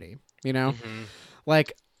comedy, Hmm.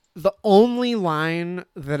 Like the only line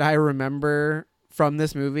that I remember from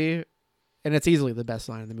this movie, and it's easily the best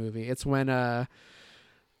line in the movie, it's when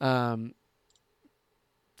um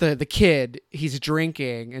the kid, he's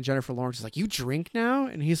drinking and Jennifer Lawrence is like, "You drink now?"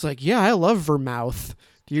 And he's like, "Yeah, I love vermouth."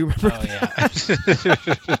 Do you remember Oh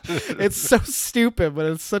that? yeah. It's so stupid, but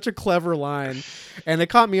it's such a clever line, and it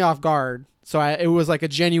caught me off guard. So it was like a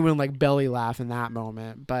genuine like belly laugh in that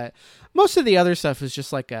moment. But most of the other stuff is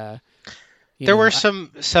just like a, There were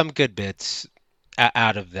some good bits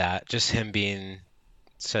out of that, just him being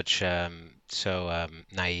such so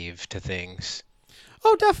naive to things.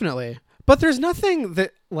 Oh, definitely. But there's nothing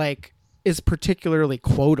that like is particularly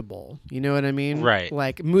quotable. You know what I mean? Right.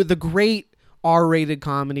 Like the great R-rated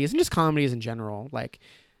comedies and just comedies in general. Like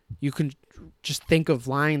you can just think of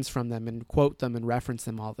lines from them and quote them and reference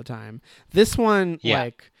them all the time. This one, Yeah.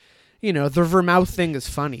 like, the vermouth thing is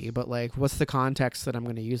funny, but like, what's the context that I'm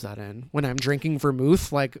going to use that in? When I'm drinking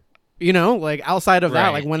vermouth, like, like outside of that,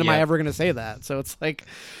 like, Right. when am I Yep. ever going to say that? So it's like,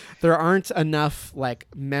 there aren't enough like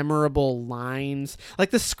memorable lines.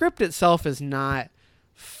 Like the script itself is not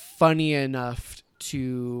funny enough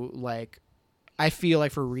to like. I feel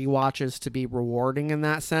like for rewatches to be rewarding in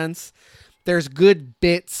that sense. There's good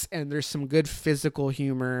bits and there's some good physical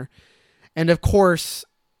humor, and of course,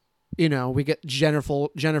 we get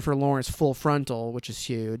Jennifer Lawrence full frontal, which is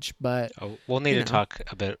huge. But Oh, we'll need you to know, talk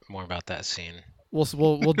a bit more about that scene.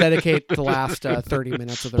 we'll dedicate the last 30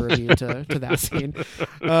 minutes of the review to that scene.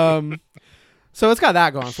 So it's got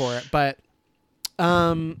that going for it, but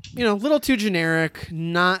a little too generic,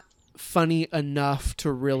 not funny enough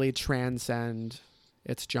to really transcend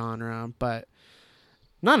its genre, but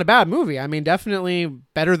not a bad movie. I mean, definitely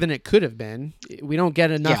better than it could have been. We don't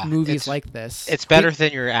get enough Yeah, movies like this. it's better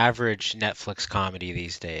than your average Netflix comedy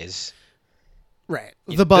these days. Right.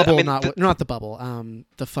 Y- The The, I Bubble, mean, the, not the Bubble.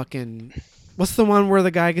 The fucking what's the one where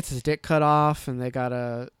the guy gets his dick cut off and they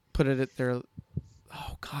gotta put it at their.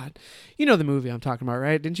 Oh God, you know the movie I'm talking about,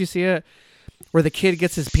 right? Didn't you see it? Where the kid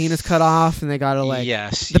gets his penis cut off and they gotta like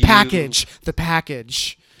yes, the you.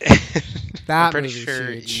 package. I'm That pretty movie's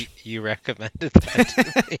sure huge. you recommended that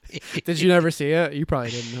to me. Did you never see it? You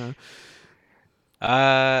probably didn't, huh?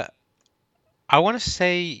 Uh, I want to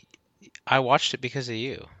say I watched it because of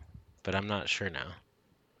you, but I'm not sure now.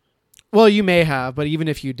 Well, you may have, but even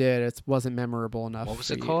if you did, it wasn't memorable enough What was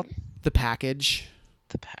for it you. called? The package.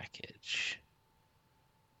 The Package.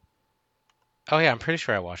 Oh yeah, I'm pretty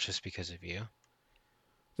sure I watched this because of you.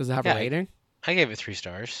 Does it have a Yeah, rating? I gave it 3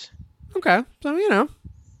 stars. Okay, so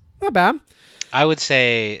not bad. I would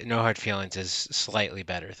say No Hard Feelings is slightly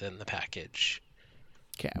better than The Package.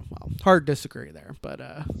 Okay, well, hard disagree there, but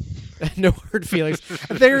no hard feelings.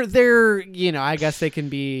 They're I guess they can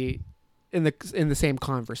be in the same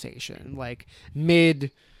conversation, like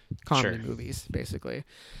mid comedy Sure. movies, basically.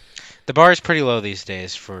 The bar is pretty low these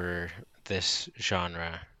days for this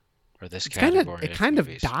genre or this It category of kind of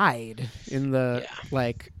movies. died in the Yeah.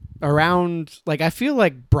 like around like I feel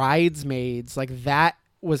like Bridesmaids, like that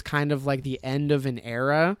was kind of like the end of an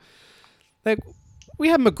era. Like we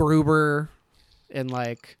had MacGruber and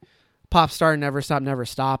like Pop Star Never Stop Never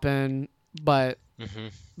Stoppin', but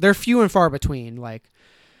hmm they're few and far between. Like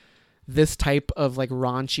this type of like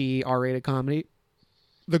raunchy R-rated comedy,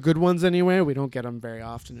 the good ones anyway, we don't get them very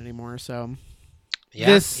often anymore. So Yeah,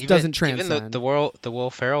 this doesn't even transcend. the Will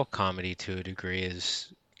Ferrell comedy to a degree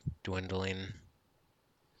is dwindling.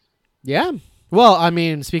 Yeah. Well, I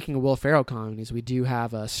mean, speaking of Will Ferrell comedies, we do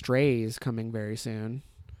have Strays coming very soon,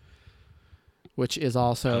 which is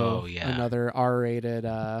also Oh yeah. another R-rated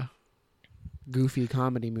goofy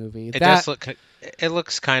comedy movie. It That does look it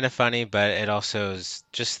looks kind of funny, but it also is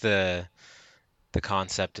just the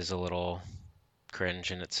concept is a little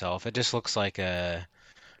cringe in itself. It just looks like a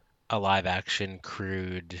live action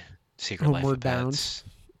crude Secret Life of Homeward Bound. Pets.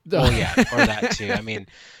 Well, yeah, or that too. I mean,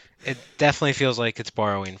 it definitely feels like it's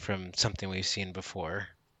borrowing from something we've seen before.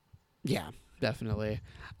 Yeah, definitely.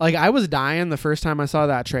 Like I was dying the first time I saw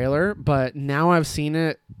that trailer, but now I've seen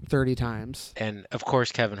it 30 times. And of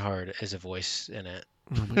course, Kevin Hart is a voice in it.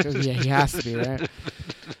 Oh my god, yeah, he has to be, right?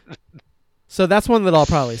 So that's one that I'll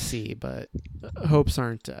probably see, but hopes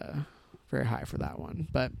aren't very high for that one.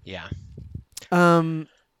 But Yeah. um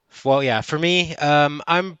Well, yeah, for me,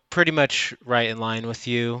 I'm pretty much right in line with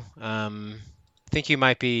you. I think you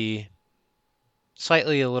might be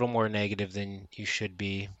slightly a little more negative than you should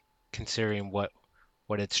be, considering what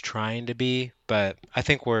it's trying to be, but I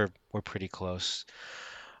think we're pretty close.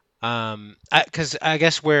 Because I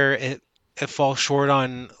guess where it falls short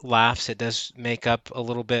on laughs, it does make up a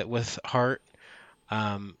little bit with heart.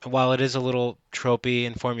 And while it is a little tropey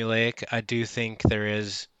and formulaic, I do think there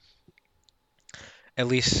is at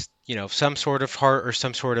least, some sort of heart or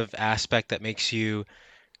some sort of aspect that makes you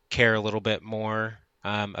care a little bit more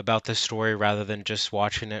about this story rather than just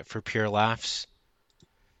watching it for pure laughs.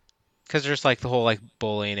 Because there's like the whole like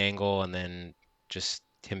bullying angle and then just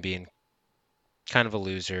him being kind of a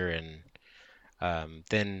loser and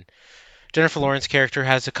then Jennifer Lawrence character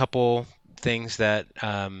has a couple things that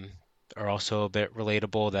are also a bit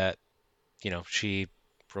relatable that she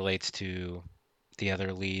relates to the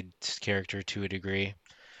other lead character to a degree.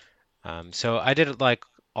 So I did like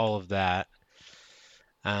all of that.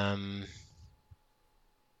 Um,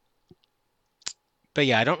 but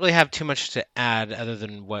yeah, I don't really have too much to add other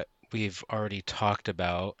than what we've already talked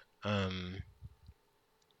about. Um,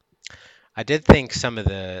 I did think some of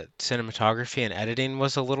the cinematography and editing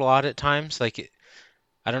was a little odd at times.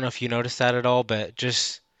 I don't know if you noticed that at all, but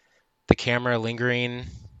just the camera lingering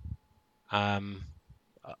um,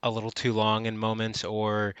 a little too long in moments,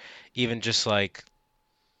 or even just like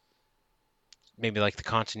maybe like the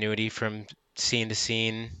continuity from scene to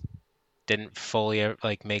scene didn't fully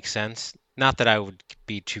like make sense. Not that I would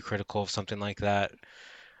be too critical of something like that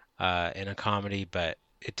in a comedy, but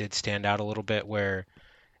it did stand out a little bit where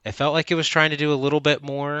it felt like it was trying to do a little bit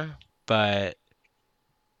more, but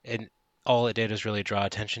it all it did was really draw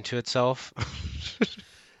attention to itself.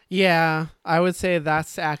 Yeah, I would say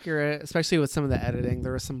that's accurate, especially with some of the editing.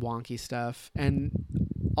 There was some wonky stuff. And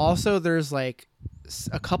also there's like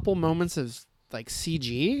a couple moments of like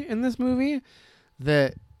CG in this movie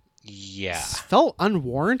that Yeah, felt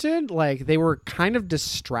unwarranted. Like they were kind of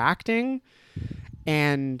distracting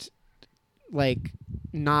and like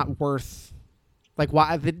not worth like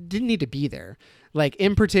why they didn't need to be there. Like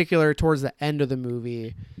in particular towards the end of the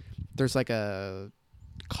movie, there's like a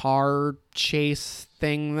car chase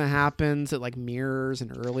thing that happens. It like mirrors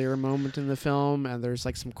an earlier moment in the film, and there's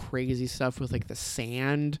like some crazy stuff with like the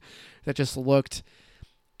sand that just looked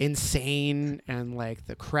insane, and like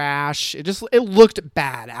the crash, it looked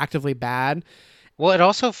bad, actively bad. well, it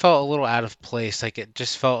also felt a little out of place. Like it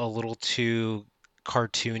just felt a little too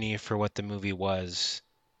cartoony for what the movie was.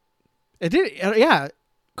 It did, yeah.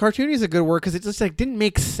 Cartoony is a good word because it just like didn't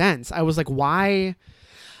make sense. I was like, why?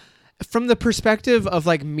 From the perspective of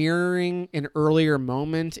like mirroring an earlier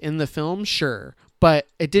moment in the film, sure, but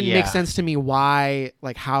it didn't make Yeah, sense to me why,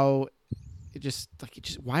 like how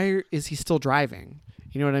why is he still driving?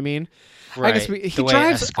 You know what I mean? I guess right. he The way it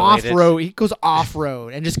drives off escalated. road. He goes off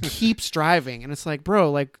road and just keeps driving, and it's like,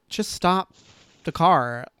 bro, like just stop the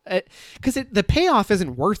car, because the payoff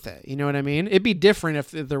isn't worth it. You know what I mean? It'd be different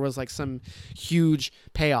if there was like some huge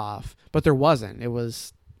payoff, but there wasn't. It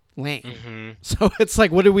was lame. Hmm. So it's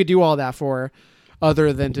like, what did we do all that for,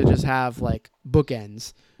 other than to just have like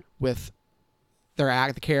bookends with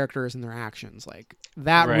the characters and their actions? Like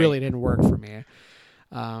that Right. really didn't work for me.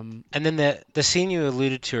 And then the scene you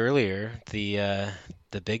alluded to earlier, the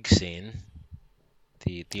big scene,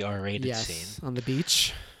 the R-rated scene. Yes, on the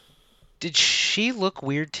beach. Did she look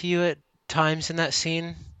weird to you at times in that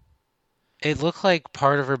scene? It looked like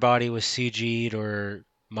part of her body was CG'd or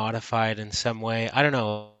modified in some way. I don't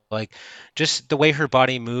know, like just the way her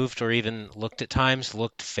body moved or even looked at times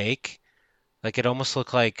looked fake. Like it almost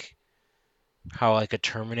looked like how like a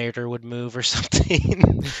Terminator would move or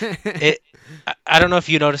something. It I don't know if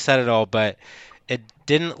you noticed that at all, but it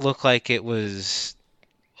didn't look like it was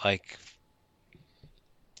like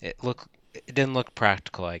it didn't look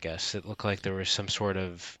practical, I guess. It looked like there was some sort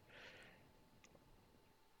of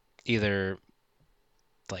either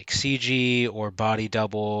like CG or body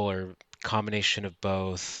double or combination of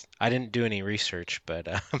both. I didn't do any research, but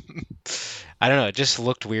I don't know. It just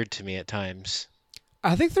looked weird to me at times.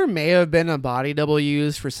 I think there may have been a body double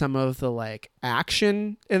used for some of the like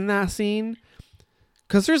action in that scene.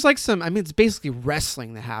 Because there's like some, I mean, it's basically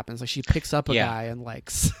wrestling that happens. Like she picks up a Yeah, guy and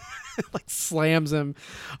like like slams him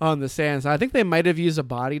on the sand. So I think they might have used a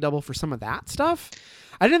body double for some of that stuff.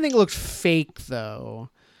 I didn't think it looked fake though,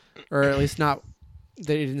 or at least not.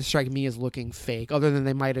 That it didn't strike me as looking fake. Other than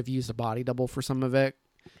they might have used a body double for some of it.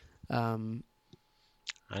 Um,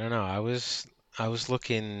 I don't know. I was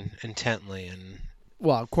looking intently and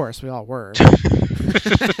well, of course we all were.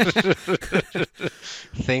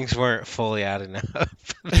 things weren't fully adding up.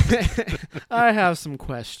 I have some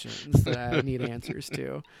questions that I need answers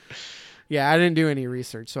to. Yeah, I didn't do any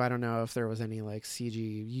research, so I don't know if there was any like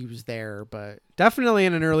CG used there, but definitely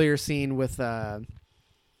in an earlier scene with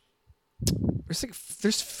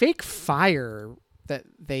there's fake fire that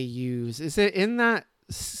they use. Is it in that?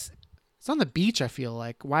 It's on the beach. I feel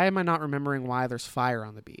like. Why am I not remembering why there's fire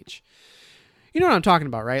on the beach? You know what I'm talking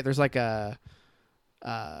about, right? There's like uh,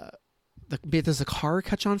 does the car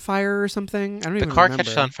catch on fire or something? I don't The even car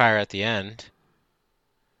catches on remember. fire at the end.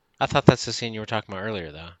 I thought that's the scene you were talking about earlier,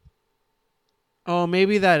 though. Oh,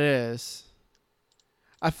 maybe that is.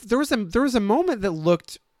 There was a moment that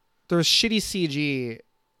looked, there was shitty CG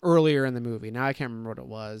earlier in the movie. Now I can't remember what it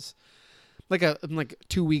was. I'm like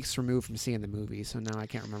 2 weeks removed from seeing the movie, so now I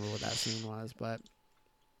can't remember what that scene was. But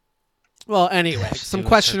well, Did it anyway, have to some do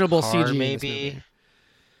with her questionable car, CG in this maybe? movie.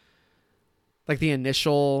 Like the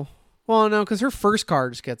initial. Well, no, because her first car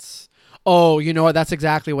just gets. Oh, you know what? That's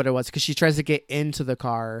exactly what it was. Because she tries to get into the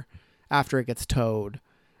car after it gets towed,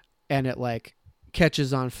 and it like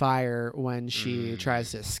catches on fire when she Mm,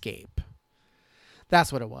 tries to escape.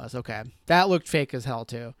 That's what it was. Okay. That looked fake as hell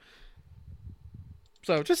too.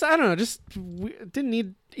 So just I don't know, just we didn't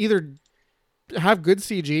need either have good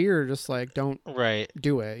CG or just like don't right.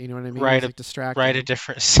 do it. You know what I mean? It Write was a like write a distracting.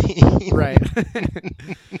 different scene. Right.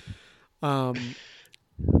 um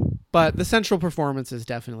but the central performances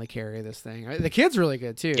definitely carry this thing. The kid's really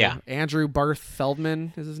good Yeah. too. Andrew Barth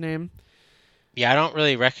Feldman is his name. Yeah, I don't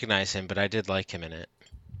really recognize him, but I did like him in it.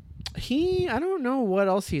 I don't know what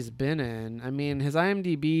else he's been in. I mean, his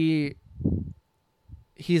IMDb,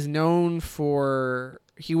 he's known for,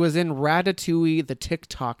 he was in Ratatouille, the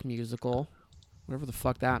TikTok musical, whatever the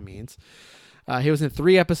fuck that means. He was in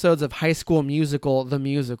 3 episodes of High School Musical, the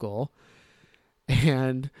musical,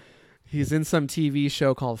 and he's in some TV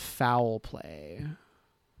show called Foul Play,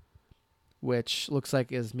 which looks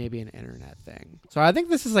like is maybe an internet thing. So I think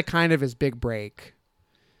this is like kind of his big break,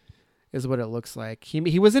 is what it looks like.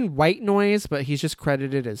 He was in White Noise, but he's just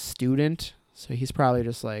credited as student, so he's probably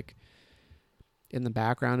just like in the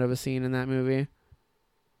background of a scene in that movie.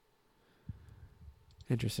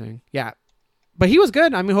 Interesting. Yeah. But he was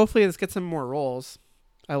good. I mean, hopefully this gets him more roles.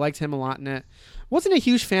 I liked him a lot in it. Wasn't a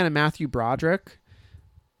huge fan of Matthew Broderick.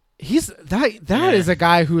 He's that Yeah. is a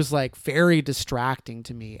guy who's like very distracting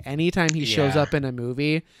to me. Anytime he shows Yeah. up in a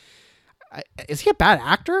movie, is he a bad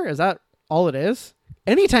actor? Is that all it is?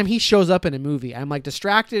 Anytime he shows up in a movie, I'm like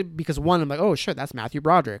distracted because one, I'm like, oh shit, that's Matthew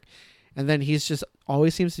Broderick, and then he's just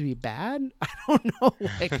always seems to be bad. I don't know.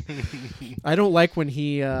 Like, I don't like when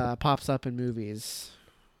he pops up in movies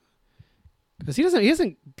because he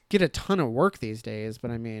doesn't get a ton of work these days. But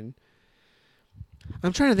I mean,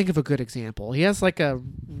 I'm trying to think of a good example. He has like a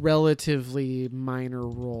relatively minor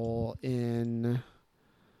role in.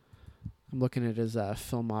 I'm looking at his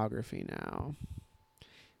filmography now.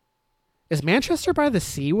 Is Manchester by the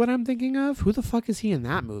Sea what I'm thinking of? Who the fuck is he in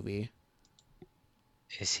that movie?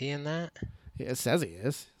 Is he in that? It says he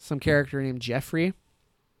is. Some character named Jeffrey.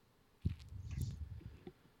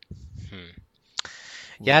 Hmm.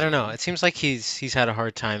 Yeah, I don't know. It seems like he's had a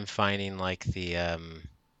hard time finding like the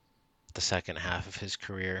second half of his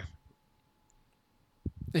career.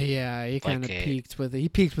 Yeah, he kind Like of a peaked with it. He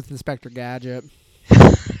peaked with Inspector Gadget.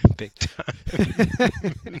 big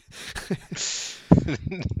time.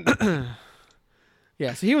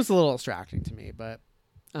 Yeah, so he was a little distracting to me, but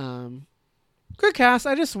good cast.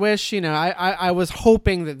 I just wish, I was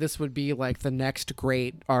hoping that this would be like the next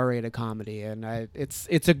great R-rated comedy, and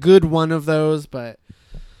it's a good one of those, but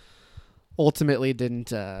ultimately didn't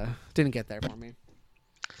get there for me.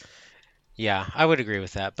 Yeah, I would agree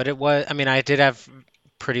with that. But it was, I mean, I did have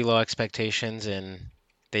pretty low expectations and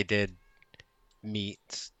they did meet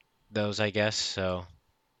those, I guess. So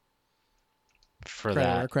for Credit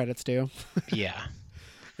where that, credit's due. yeah.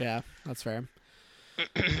 Yeah, that's fair. All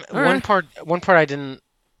One right. part I didn't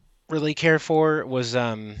really care for was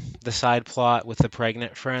the side plot with the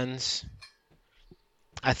pregnant friends.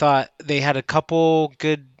 I thought they had a couple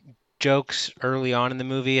good jokes early on in the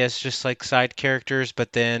movie as just like side characters,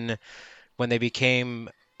 but then when they became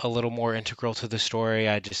a little more integral to the story,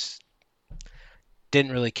 I just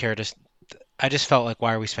didn't really care to. I just felt like,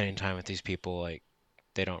 why are we spending time with these people? Like,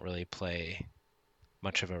 they don't really play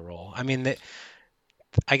much of a role. I mean,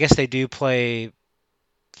 I guess they do play.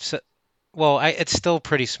 So, well, it's still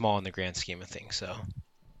pretty small in the grand scheme of things. So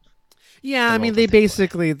Yeah, the I role mean that they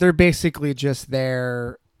play. they're basically just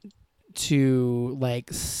there to like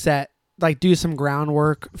do some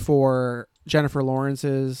groundwork for Jennifer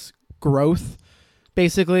Lawrence's growth,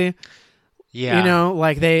 basically. Yeah,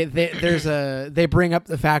 Like they bring up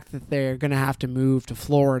the fact that they're gonna have to move to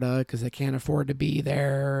Florida because they can't afford to be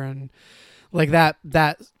there, and like that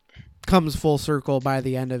comes full circle by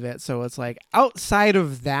the end of it. So it's like outside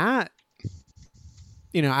of that,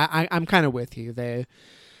 I'm kind of with you. They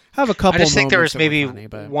have a I couple just think there moments was that were maybe funny,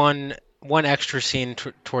 but one extra scene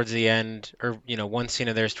towards the end, or one scene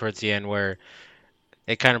of theirs towards the end where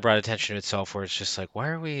it kind of brought attention to itself, where it's just like, why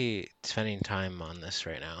are we spending time on this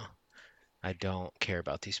right now? I don't care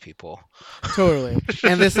about these people. totally.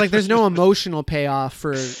 And this like there's no emotional payoff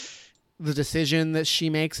for the decision that she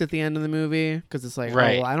makes at the end of the movie because it's like, oh well,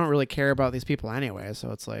 Right. I don't really care about these people anyway,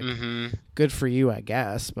 so it's like Mm-hmm. good for you, I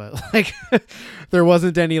guess. But like, there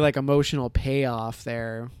wasn't any like emotional payoff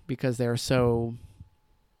there because they're so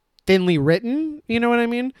thinly written. You know what I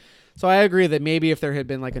mean? So I agree that maybe if there had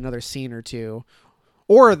been like another scene or two,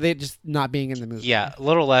 or they just not being in the movie. Yeah, a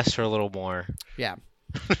little less or a little more. Yeah.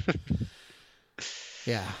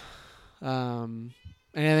 Yeah.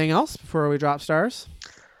 Anything else before we drop stars?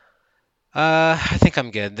 I think I'm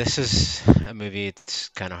good. This is a movie it's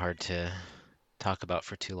kind of hard to talk about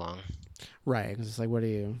for too long. Right. 'Cause it's like, what do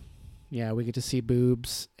you? Yeah, we get to see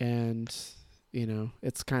boobs, and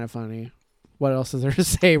it's kind of funny. What else is there to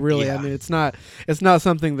say, really? I Yeah. mean, it's not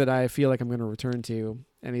something that I feel like I'm going to return to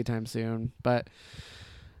anytime soon. But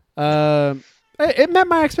No. it met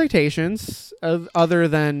my expectations. Other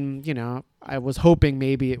than I was hoping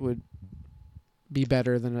maybe it would be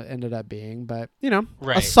better than it ended up being. But a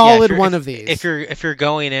Right. Yeah. solid one of If these. you're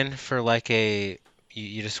going in for like you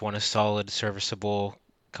just want a solid, serviceable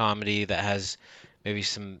comedy that has maybe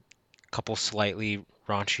some couple slightly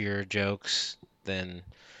raunchier jokes, then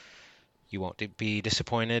you won't be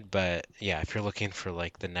disappointed. But yeah, if you're looking for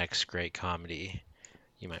like the next great comedy,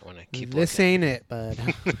 you might want to keep This looking. ain't it, bud.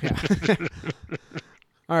 Yeah.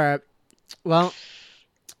 All right. Well,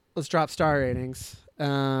 let's drop star ratings.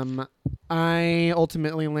 I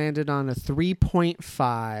ultimately landed on a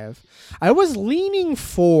 3.5. I was leaning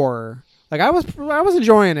for I was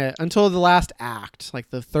enjoying it until the last act, like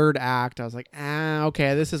the third act. I was like,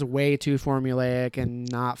 okay, this is way too formulaic and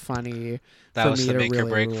not funny That for was me the to make or really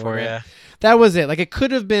break reward for it. you. That was it. Like it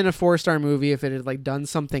could have been a 4-star movie if it had like done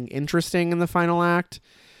something interesting in the final act.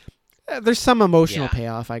 There's some emotional Yeah.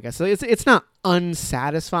 payoff, I guess. So it's not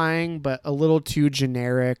unsatisfying, but a little too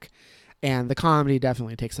generic, and the comedy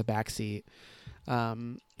definitely takes a backseat.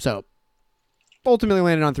 So ultimately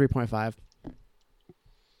landed on 3.5.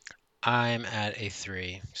 I'm at a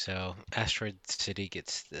 3, so Asteroid City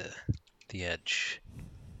gets the edge.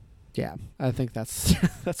 Yeah, I think that's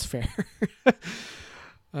that's fair.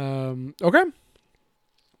 Okay,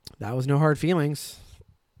 that was no hard feelings.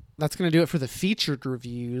 That's gonna do it for the featured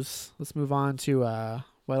reviews. Let's move on to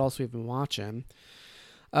what else we've been watching.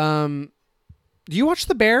 Um, do you watch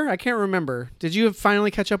The Bear? I can't remember. Did you finally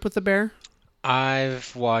catch up with The Bear?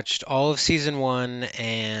 I've watched all of season 1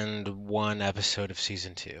 and one episode of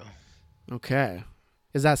season 2. Okay.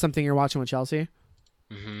 Is that something you're watching with Chelsea?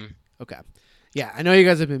 Hmm. Okay. Yeah, I know you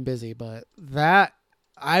guys have been busy, but that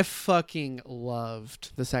I fucking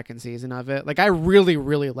loved the second season of it. Like I really,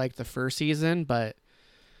 really liked the first season, but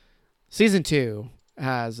season 2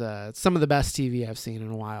 has some of the best TV I've seen in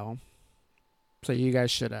a while. So you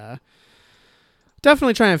guys should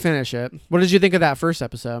definitely try and finish it. What did you think of that first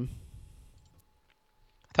episode?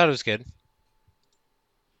 I thought it was good.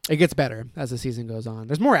 It gets better as the season goes on.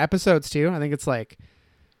 There's more episodes too. I think it's like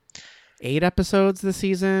 8 episodes this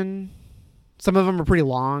season. Some of them are pretty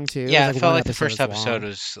long too. Yeah, There's it like felt one like the episode first that's episode long.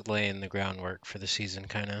 was laying the groundwork for the season,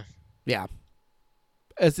 kind of. Yeah,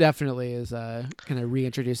 it definitely is kind of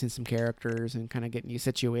reintroducing some characters and kind of getting you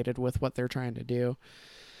situated with what they're trying to do.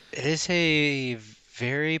 It is a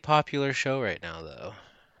very popular show right now, though.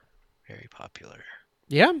 Very popular.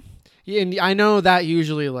 Yeah, and I know that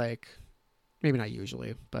usually like maybe not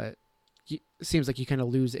usually, but it seems like you kind of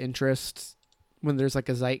lose interest when there's like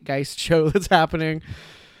a zeitgeist show that's happening.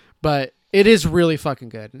 But it is really fucking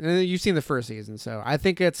good. And you've seen the first season, so I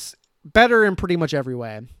think it's better in pretty much every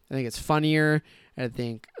way. I think it's funnier. I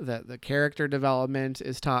think that the character development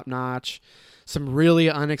is top notch. Some really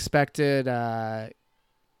unexpected. They're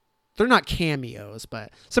not cameos,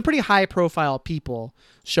 but some pretty high profile people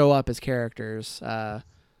show up as characters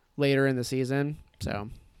later in the season. So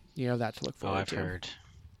you have that to look Oh, forward I've to. heard.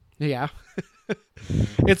 Yeah,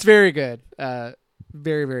 Mhm. it's very good.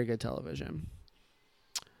 Very very good television.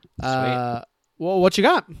 Sweet. Well, what you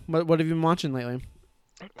got? What have you been watching lately?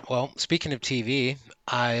 Well, speaking of TV,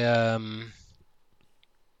 I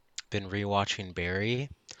been rewatching Barry.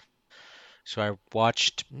 So I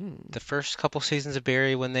watched Mm. the first couple seasons of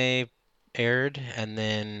Barry when they aired, and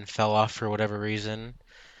then fell off for whatever reason.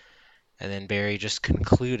 And then Barry just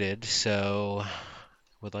concluded, so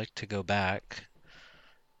would like to go back.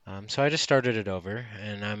 So I just started it over,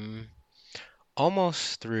 and I'm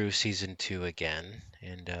almost through season 2 again,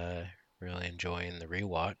 and really enjoying the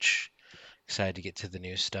rewatch. Excited to get to the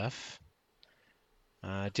new stuff.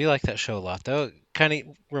 I do like that show a lot, though. It kind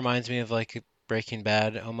of reminds me of like Breaking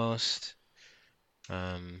Bad almost.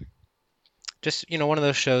 Um, just one of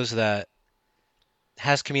those shows that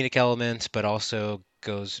has comedic elements, but also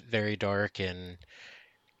goes very dark and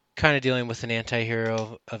kind of dealing with an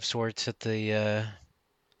anti-hero of sorts at the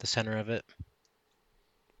center of it.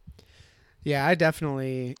 Yeah, I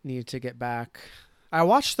definitely need to get back. I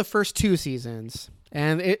watched the first 2 seasons,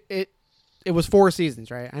 and it was 4 seasons,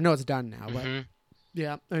 right? I know it's done now, but Hmm.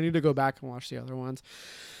 yeah, I need to go back and watch the other ones.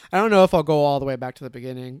 I don't know if I'll go all the way back to the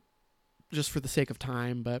beginning, just for the sake of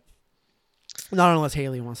time, but not unless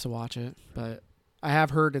Haley wants to watch it. But I have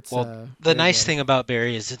heard it's Well, the very nice good. thing about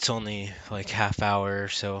Barry is it's only like half hour or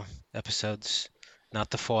so episodes, not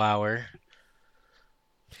the full hour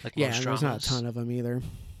like Yeah, most and there's not a dramas. ton of them either.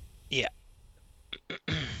 Yeah.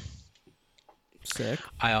 Sick.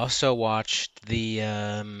 I also watched the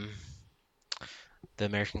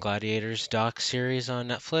American Gladiators doc series on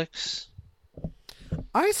Netflix.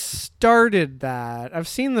 I started that. I've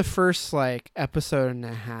seen the first like episode and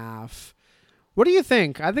a half. What do you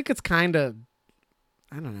think? I think it's kind of,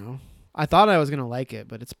 I don't know. I thought I was gonna like it,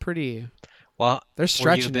 but it's pretty. Well, They're were you a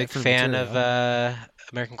stretching it big for fan of material.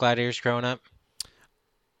 American Gladiators growing up?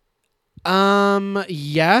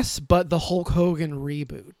 Yes, but the Hulk Hogan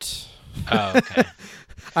reboot. Oh, okay.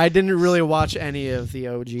 I didn't really watch any of the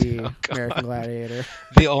OG Oh American God. Gladiator.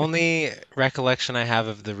 The only recollection I have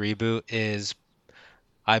of the reboot is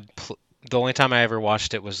the only time I ever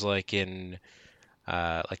watched it was like in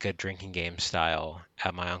like a drinking game style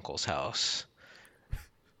at my uncle's house.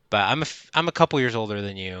 But I'm a couple years older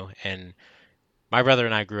than you, and my brother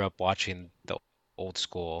and I grew up watching the old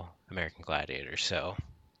school American Gladiator, so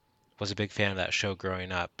was a big fan of that show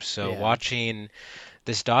growing up. So Yeah. watching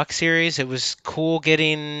this doc series, it was cool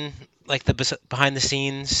getting like the behind the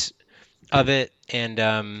scenes of it,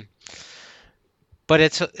 and but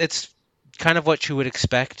it's kind of what you would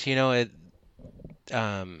expect, you know.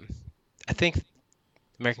 Um, I think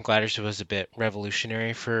American Gladiators was a bit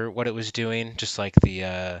revolutionary for what it was doing, just like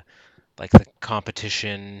the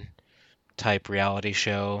competition type reality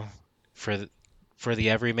show for for the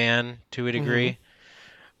everyman to a Mm-hmm. degree.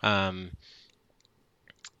 Um,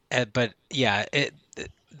 but yeah,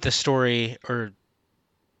 the story or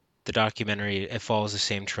the documentary, it follows the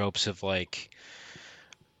same tropes of like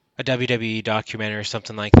a WWE documentary or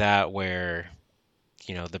something like that, where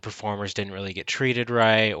the performers didn't really get treated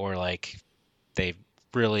right, or like they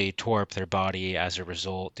really tore up their body as a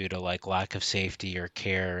result due to like lack of safety or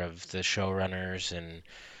care of the showrunners.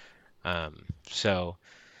 And so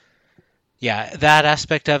yeah, that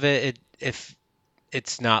aspect of it, if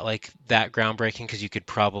it's not like that groundbreaking, because you could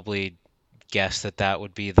probably guess that that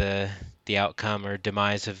would be the outcome or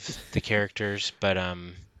demise of the characters. But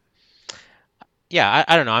yeah,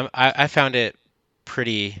 I don't know. I found it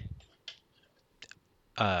pretty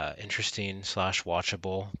interesting slash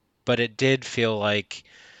watchable, but it did feel like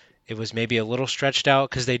it was maybe a little stretched out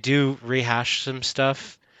because they do rehash some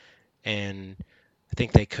stuff, and I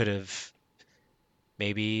think they could have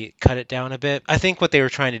maybe cut it down a bit. I think what they were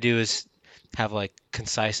trying to do is have like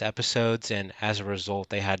concise episodes, and as a result,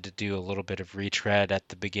 they had to do a little bit of retread at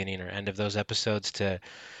the beginning or end of those episodes to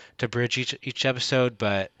bridge each episode.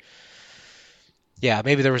 But yeah,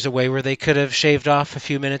 maybe there was a way where they could have shaved off a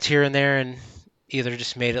few minutes here and there and either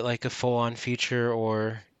just made it like a full-on feature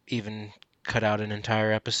or even cut out an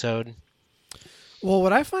entire episode. Well,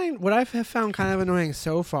 what I have found kind of annoying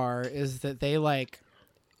so far is that they like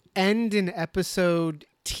end an episode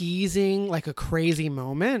teasing like a crazy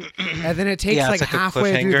moment, and then it takes Yeah, like it's like a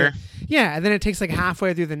halfway through the cliffhanger. and then it takes like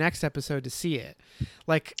halfway through the next episode to see it.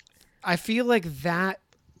 Like, I feel like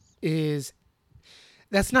is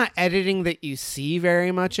that's not editing that you see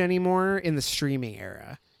very much anymore in the streaming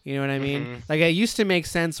era. You know what I mean? Hmm. Like, it used to make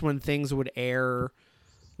sense when things would air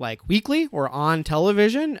like weekly or on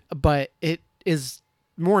television, but it is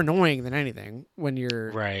more annoying than anything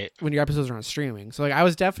Right. when your episodes are on streaming. So like, I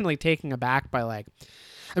was definitely taken aback by like,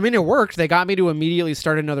 I mean, it worked. They got me to immediately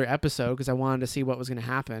start another episode because I wanted to see what was going to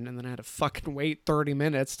happen, and then I had to fucking wait 30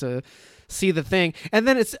 minutes to see the thing. And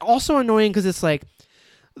then it's also annoying because it's like,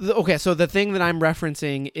 okay, so the thing that I'm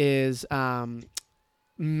referencing is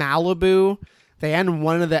Malibu. They end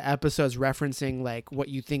one of the episodes referencing like what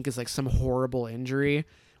you think is like some horrible injury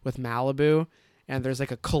with Malibu, and there's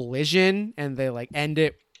like a collision, and they like end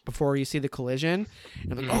it before you see the collision.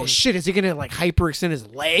 And I'm like, oh shit, is he gonna like hyperextend his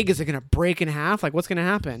leg? Is it gonna break in half? Like, what's gonna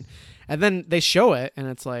happen? And then they show it, and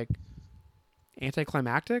it's like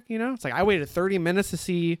anticlimactic. You know, it's like I waited 30 minutes to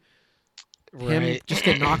see him Right. just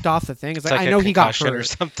get knocked off the thing. It's It's like, like I a know he got concussion or hurt.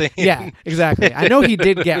 something. Yeah, exactly. I know he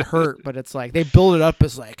did get hurt, but it's like they build it up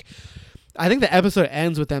as like, I think the episode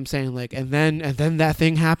ends with them saying like, and then that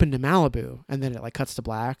thing happened to Malibu, and then it like cuts to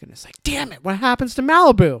black, and it's like, damn it, what happens to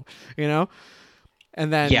Malibu? You know,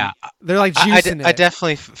 and then Yeah, they're like juicing I it.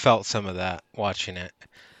 definitely felt some of that watching it.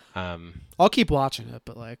 I'll keep watching it,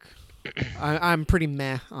 but like, I'm pretty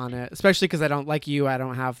meh on it, especially because I don't like you. I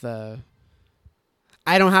don't have the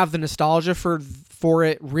nostalgia for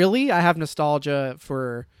it. Really, I have nostalgia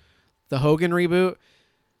for the Hogan reboot.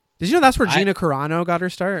 Did you know that's where I Gina Carano got her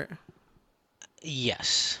start?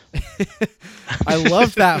 Yes. I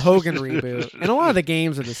love that Hogan reboot, and a lot of the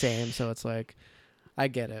games are the same, so it's like I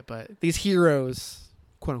get it. But these heroes,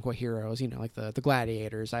 quote unquote heroes, you know, like the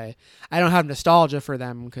gladiators, I don't have nostalgia for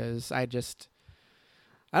them because I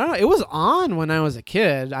don't know. It was on when I was a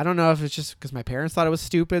kid. I don't know if it's just because my parents thought it was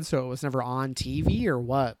stupid, so it was never on TV or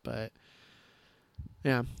what. But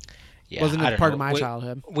yeah, Yeah, Wasn't I a don't part of know. my We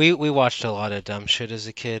childhood. we watched a lot of dumb shit as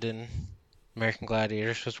a kid, and American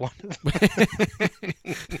Gladiators was one of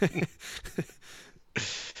them.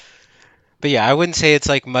 But yeah, I wouldn't say it's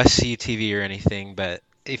like must-see TV or anything, but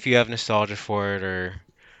if you have nostalgia for it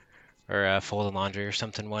or folding laundry or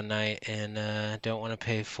something one night and don't want to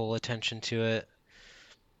pay full attention to it,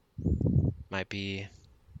 might be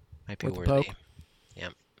might be Worth a worthy. poke. Yeah.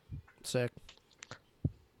 Sick.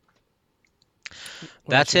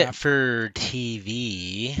 What else That's you it got? for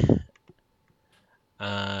TV.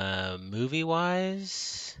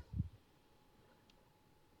 Movie-wise,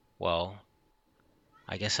 well,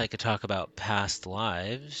 I guess I could talk about Past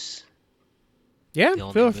Lives, Yeah, the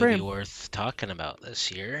only feel movie free. worth talking about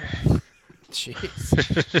this year. Jeez.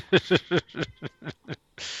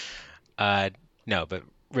 uh, no, but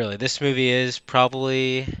really, this movie is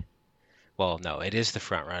probably, well, no, it is the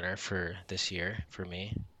front runner for this year for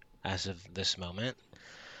me, as of this moment.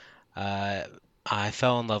 Uh, I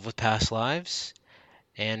fell in love with Past Lives,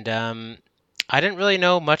 and I didn't really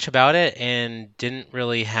know much about it, and didn't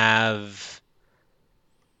really have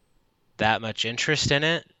that much interest in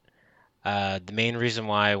it. The main reason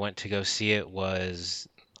why I went to go see it was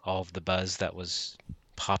all of the buzz that was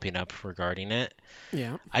popping up regarding it.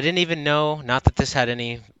 Yeah. I didn't even know, not that this had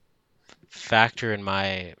any factor in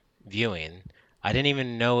my viewing, I didn't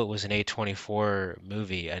even know it was an A24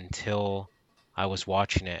 movie until I was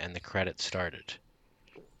watching it and the credits started.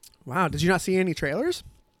 Wow. Did you not see any trailers?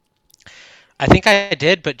 I think I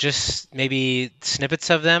did, but just maybe snippets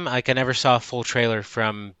of them. Like I never saw a full trailer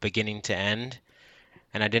from beginning to end,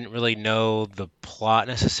 and I didn't really know the plot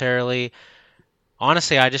necessarily.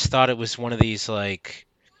 Honestly, I just thought it was one of these like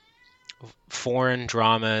foreign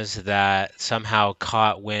dramas that somehow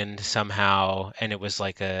caught wind somehow, and it was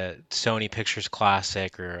like a Sony Pictures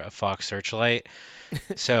classic or a Fox Searchlight.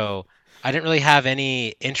 So I didn't really have any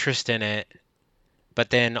interest in it, but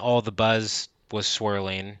then all the buzz was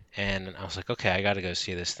swirling, and I was like, okay, I got to go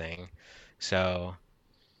see this thing. So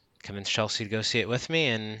convinced Chelsea to go see it with me,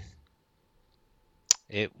 and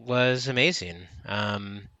it was amazing.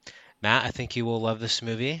 Matt, I think you will love this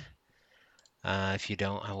movie. If you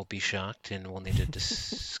don't, I will be shocked, and we'll need to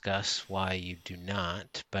discuss why you do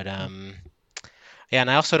not. But yeah, and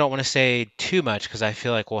I also don't want to say too much because I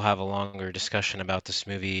feel like we'll have a longer discussion about this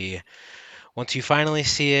movie once you finally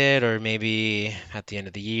see it, or maybe at the end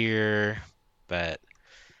of the year. But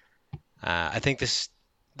I think this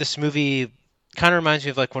movie kind of reminds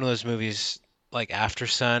me of like one of those movies like After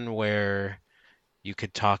Sun where you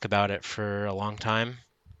could talk about it for a long time,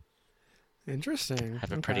 Interesting.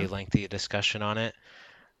 have a Okay. pretty lengthy discussion on it.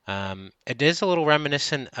 It is a little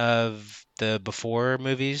reminiscent of the Before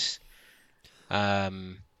movies.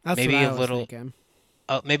 Um, That's what maybe a I was little, thinking.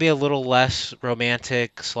 maybe a little less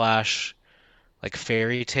romantic slash like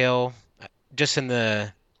fairy tale, just in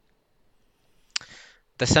the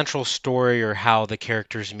central story or how the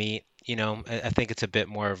characters meet. I think it's a bit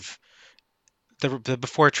more of the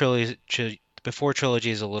Before trilogy. Before trilogy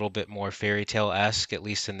is a little bit more fairy tale esque, at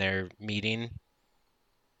least in their meeting.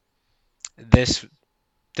 This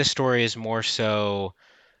this story is more so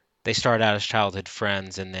they start out as childhood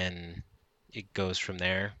friends and then it goes from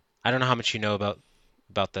there. I don't know how much you know about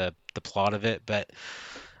the plot of it, but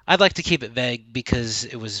I'd like to keep it vague because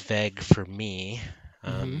it was vague for me.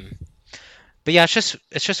 Hmm. Um, but yeah,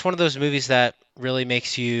 it's just one of those movies that really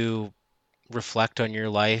makes you reflect on your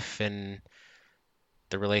life and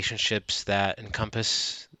the relationships that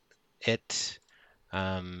encompass it.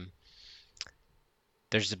 Um,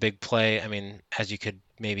 there's a big play. I mean, as you could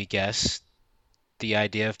maybe guess, the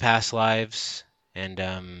idea of past lives, and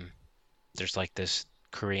there's like this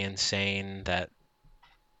Korean saying that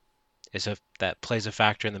plays a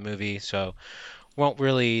factor in the movie. So won't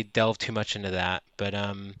really delve too much into that. But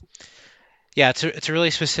yeah, it's a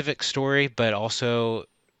really specific story, but also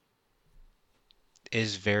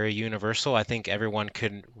is very universal. I think everyone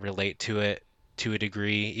could relate to it to a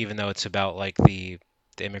degree, even though it's about like the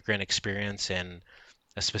immigrant experience and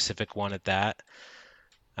a specific one at that.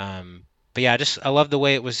 Um, but yeah, I love the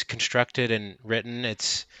way it was constructed and written.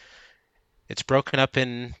 It's broken up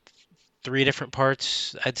in three different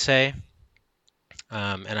parts, I'd say,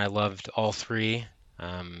 and I loved all three.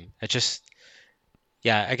 It just,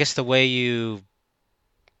 yeah, I guess the way you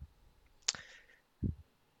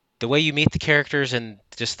meet the characters and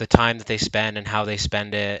just the time that they spend and how they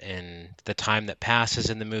spend it and the time that passes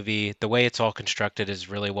in the movie, the way it's all constructed is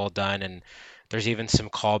really well done. And there's even some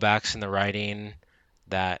callbacks in the writing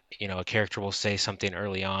that, a character will say something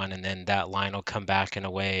early on and then that line will come back in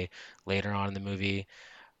a way later on in the movie.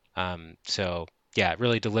 So yeah, it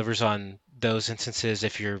really delivers on those instances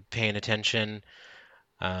if you're paying attention.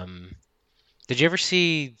 Um, did you ever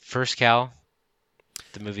see First Cow,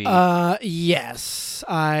 the movie? Yes,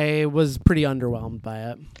 I was pretty underwhelmed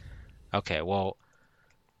by it. Okay, well,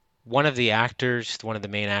 one of the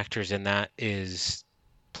main actors in that is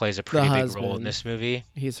plays a The pretty big role in husband, this movie.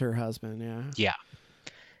 he's her husband. Yeah. Yeah,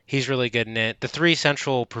 he's really good in it. The three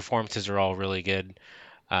central performances are all really good.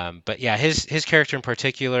 But yeah, his character in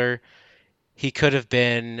particular, he could have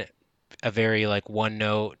been a very like one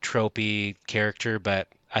note tropey character, but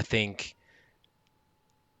I think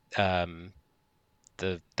um,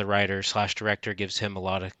 the writer slash director gives him a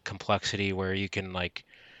lot of complexity where you can like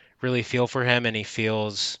really feel for him, and he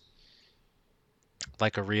feels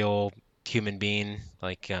like a real human being.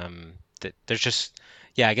 Like there's just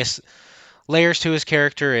yeah, I guess layers to his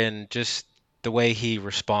character, and just the way he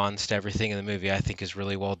responds to everything in the movie, I think is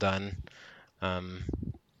really well done. Um,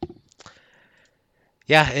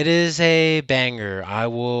 yeah, it is a banger. I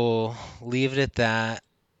will leave it at that.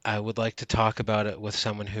 I would like to talk about it with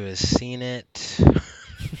someone who has seen it.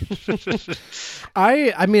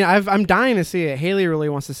 I mean I'm dying to see it. Haley really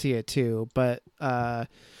wants to see it too, but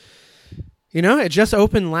it just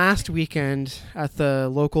opened last weekend at the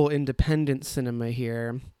local independent cinema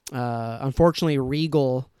here. Unfortunately,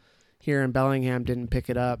 Regal here in Bellingham didn't pick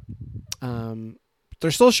it up.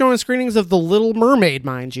 They're still showing screenings of The Little Mermaid,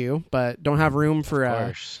 mind you, but don't have room Of for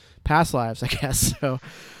course. past lives, I guess. So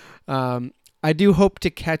I do hope to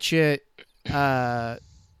catch it.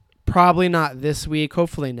 Probably not this week.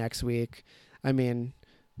 Hopefully next week. I mean,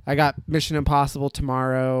 I got Mission Impossible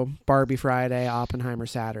tomorrow, Barbie Friday, Oppenheimer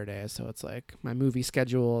Saturday. So it's like my movie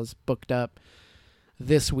schedule is booked up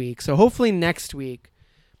this week. So hopefully next week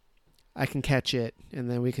I can catch it, and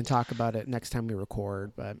then we can talk about it next time we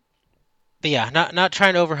record. But Yeah, not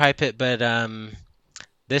trying to overhype it, but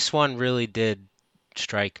this one really did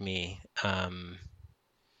strike me.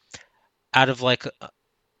 Out of like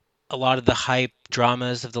a lot of the hype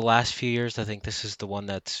dramas of the last few years, I think this is the one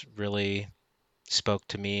that's really spoke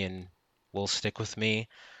to me and will stick with me.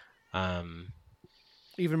 Um,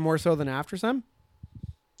 even more so than After Sun.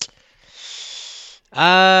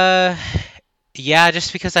 uh, yeah,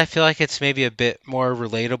 just because I feel like it's maybe a bit more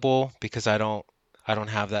relatable because I don't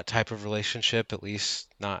have that type of relationship, at least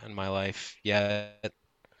not in my life yet.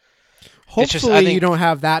 It's just I Hopefully you think don't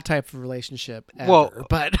have that type of relationship well, ever,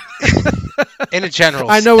 but in a general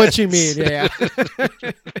I know what you sense. mean. Yeah.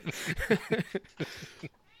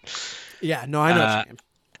 Yeah, no, I know what uh, you mean.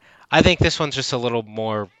 I think this one's just a little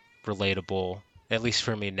more relatable, at least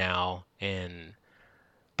for me now. And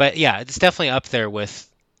but yeah, it's definitely up there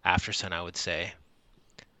with After Sun, I would say.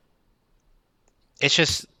 It's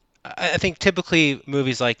just I think typically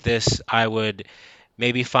movies like this I would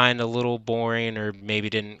maybe find a little boring or maybe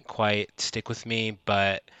didn't quite stick with me,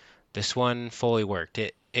 but this one fully worked.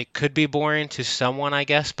 It could be boring to someone, I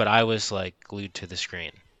guess, but I was like glued to the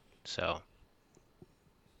screen. So,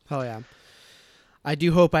 Hell yeah. I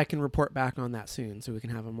do hope I can report back on that soon so we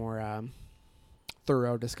can have a more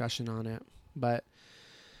thorough discussion on it. But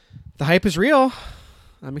the hype is real.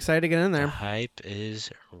 I'm excited to get in the there. hype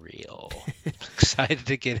is real. Excited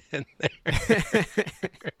to get in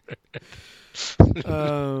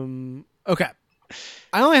Okay.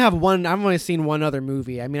 I only have one. I've only seen one other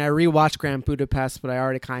movie. I mean, I rewatched Grand Budapest, but I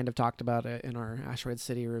already kind of talked about it in our Asteroid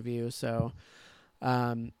City review. So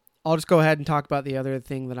I'll just go ahead and talk about the other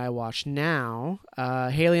thing that I watched now.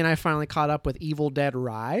 Haley and I finally caught up with Evil Dead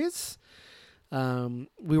Rise.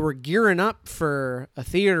 We were gearing up for a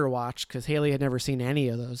theater watch because Haley had never seen any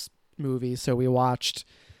of those movies. So we watched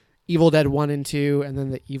Evil Dead 1 and 2 and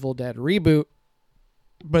then the Evil Dead reboot,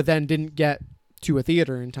 but then didn't get to a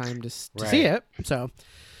theater in time to see Right. it. So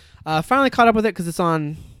finally caught up with it because it's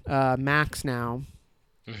on Max now.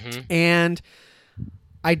 hmm And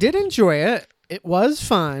I did enjoy it. It was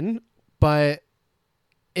fun, but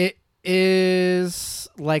it is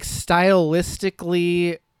like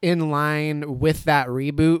stylistically in line with that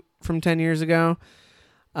reboot from 10 years ago.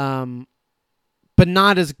 But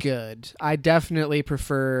not as good. I definitely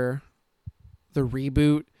prefer the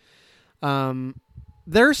reboot.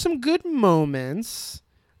 There are some good moments,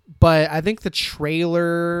 but I think the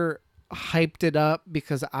trailer hyped it up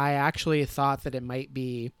because I actually thought that it might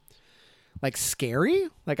be like scary.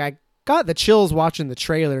 Like I got the chills watching the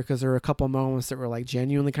trailer because there were a couple moments that were like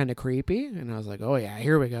genuinely kind of creepy, and I was like, "Oh yeah,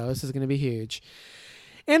 here we go. This is going to be huge."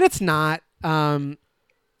 And it's not.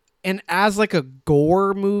 And as like a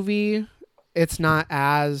gore movie, it's not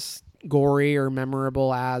as gory or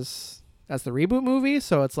memorable as the reboot movie.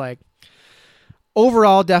 So it's like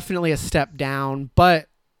overall definitely a step down, but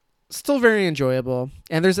still very enjoyable.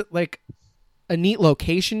 And there's like a neat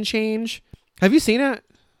location change. Have you seen it?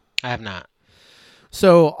 I have not.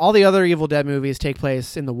 So all the other Evil Dead movies take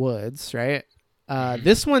place in the woods, right? Hmm.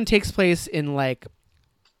 This one takes place in like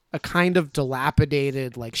a kind of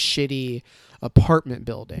dilapidated, like shitty apartment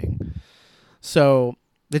building. So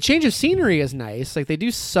the change of scenery is nice. Like they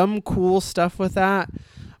do some cool stuff with that,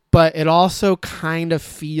 but it also kind of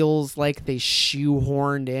feels like they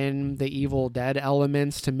shoehorned in the Evil Dead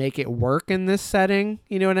elements to make it work in this setting.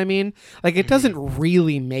 You know what I mean? Like it Hmm. doesn't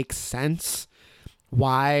really make sense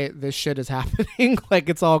why this shit is happening. Like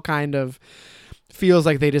it's all kind of feels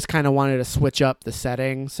like they just kind of wanted to switch up the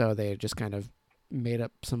setting, so they just kind of made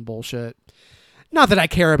up some bullshit. Not that I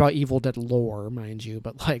care about Evil Dead lore, mind you,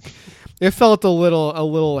 but like it felt a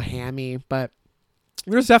little hammy, but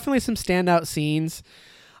there's definitely some standout scenes.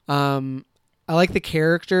 I like the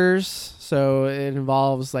characters, so it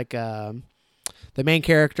involves like the main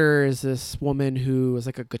character is this woman who is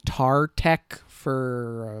like a guitar tech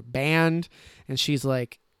for a band, and she's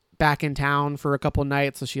like back in town for a couple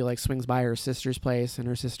nights, so she like swings by her sister's place, and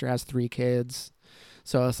her sister has 3 kids.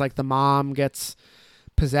 So it's like the mom gets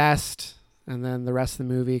possessed, and then the rest of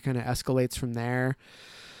the movie kind of escalates from there.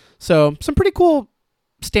 So some pretty cool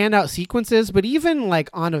standout sequences, but even like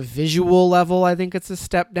on a visual level, I think it's a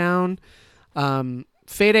step down.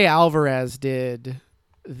 Fede Alvarez did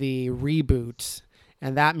the reboot,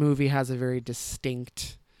 and that movie has a very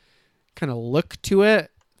distinct kind of look to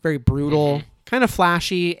it. Very brutal, Hmm. kind of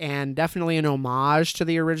flashy, and definitely an homage to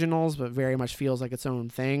the originals, but very much feels like its own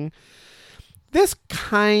thing. This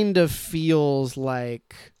kind of feels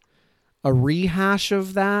like a rehash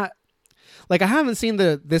of that. Like I haven't seen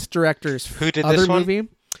this director's Who did other this one? movie.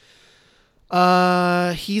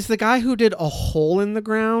 He's the guy who did A Hole in the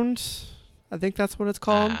Ground. I think that's what it's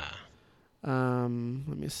called. Ah,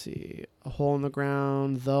 Let me see. A Hole in the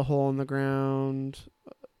Ground, The Hole in the Ground.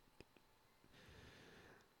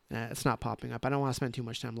 It's not popping up. I don't want to spend too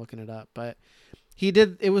much time looking it up, but he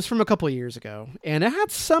did. It was from a couple years ago, and it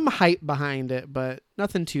had some hype behind it, but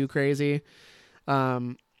nothing too crazy.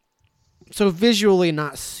 Um, so visually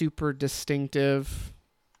not super distinctive.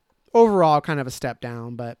 Overall, kind of a step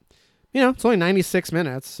down, but it's only 96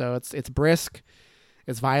 minutes, so it's brisk,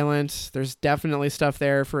 it's violent. There's definitely stuff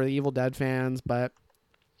there for the Evil Dead fans, but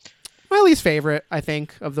my least favorite, I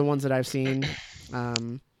think, of the ones that I've seen.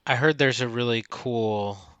 Um, I heard there's a really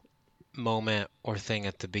cool moment or thing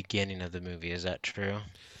at the beginning of the movie. Is that true?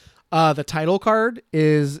 the title card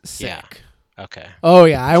is Yeah. sick. Okay. Oh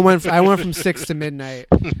yeah, I went from 6 to midnight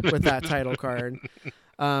with that title card.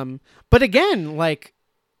 But again, like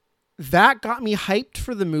that got me hyped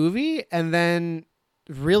for the movie, and then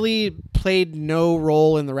really played no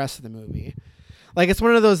role in the rest of the movie. Like it's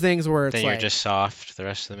one of those things where it's Then you're like just soft the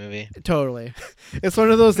rest of the movie. totally. It's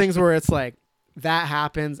one of those things where it's like that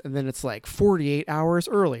happens, and then it's like 48 hours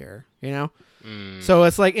earlier, you know? Mm. So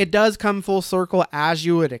it's like it does come full circle as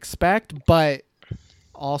you would expect, but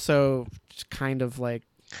also just kind of like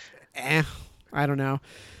I don't know.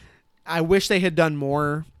 I wish they had done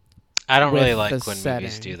more I don't really with like the when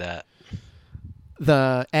movies setting. do that.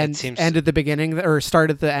 The It end seems, end at the beginning or start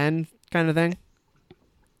at the end kind of thing.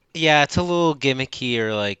 yeah, it's a little gimmicky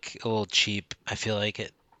or like a little cheap. I feel like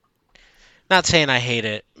it. Not saying I hate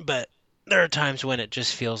it, but there are times when it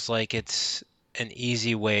just feels like it's an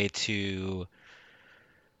easy way to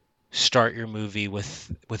start your movie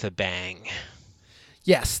with a bang.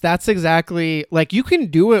 Yes, that's exactly like you can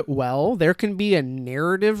do it well. There can be a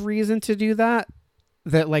narrative reason to do that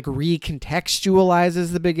like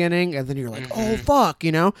recontextualizes the beginning, and then you're like, "Oh Hmm. fuck,"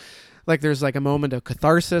 Like there's like a moment of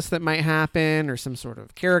catharsis that might happen or some sort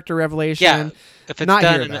of character Yeah, revelation. if it's Not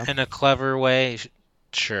done here though. in a clever way,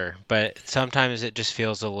 sure, but sometimes it just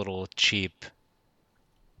feels a little cheap.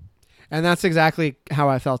 And that's exactly how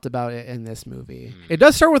I felt about it in this movie. Mm. It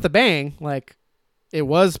does start with a bang, like it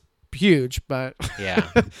was huge, but Yeah.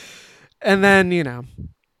 and then,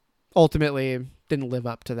 ultimately didn't live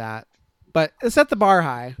up to that. But it set the bar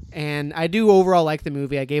high, and I do overall like the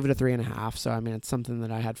movie. I gave it a 3.5, so I mean it's something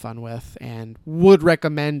that I had fun with and would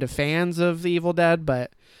recommend to fans of The Evil Dead,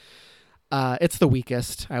 but it's the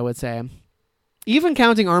weakest, I would say. Even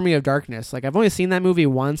counting Army of Darkness, like I've only seen that movie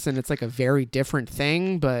once, and it's like a very different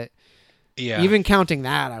thing. But Yeah. even counting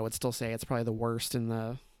that, I would still say it's probably the worst in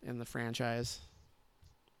the franchise.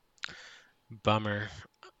 Bummer.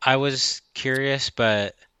 I was curious,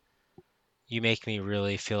 but you make me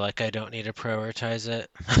really feel like I don't need to prioritize it.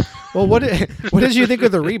 Well, what did you think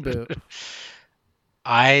of the reboot?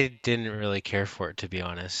 I didn't really care for it, to be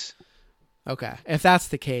honest. Okay, if that's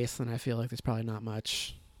the case, then I feel like there's probably not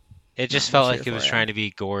much, It not just felt much here like it for was you. trying to be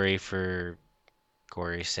gory for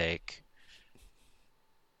gory's sake.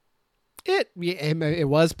 It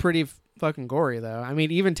was pretty fucking gory though. I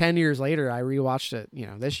mean, even 10 years later, I rewatched it,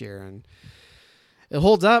 this year, and it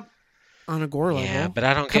holds up on a gore Yeah, level. but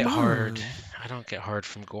I don't get Come hard. on, I don't get hard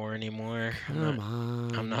from gore anymore. I'm come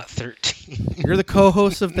not. I'm on. not 13. You're the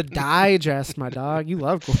co-host of the Digest, my dog. You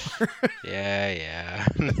love gore. Yeah, yeah.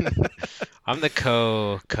 I'm the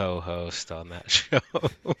co-host on that show.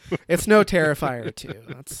 It's no Terrifier 2.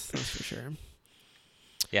 That's for sure.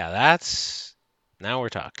 Yeah, that's now we're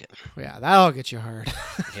talking. Yeah, that'll get you hard.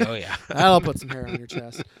 Oh yeah. That'll put some hair on your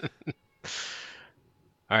chest.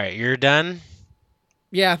 All right, you're done.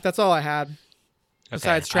 Yeah, that's all I had. Okay,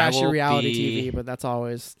 Besides trashy reality TV, but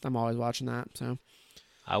I'm always watching that. So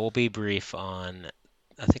I will be brief on.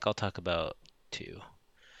 I think I'll talk about two.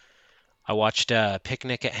 I watched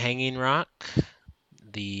Picnic at Hanging Rock,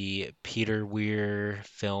 the Peter Weir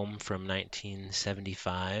film from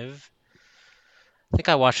 1975. I think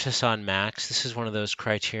I watched this on Max. This is one of those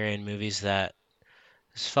Criterion movies that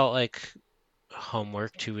has felt like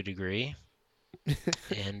homework to a degree.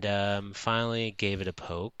 And finally gave it a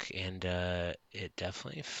poke, and it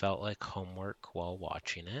definitely felt like homework while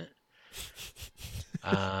watching it.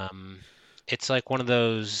 Um, it's like one of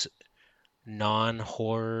those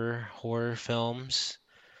non-horror horror films.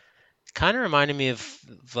 Kind of reminded me of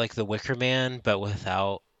like The Wicker Man, but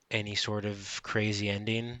without any sort of crazy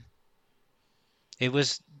ending. It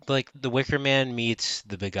was like The Wicker Man meets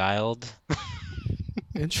The Beguiled.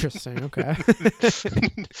 interesting. Okay.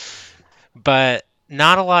 But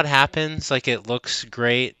not a lot happens. Like it looks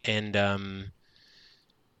great, and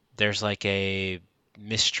there's like a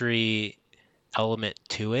mystery element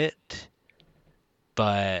to it,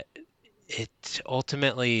 but it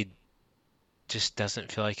ultimately just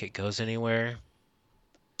doesn't feel like it goes anywhere.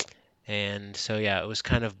 And so yeah, it was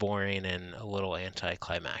kind of boring and a little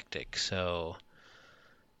anticlimactic. So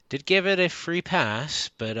did give it a free pass,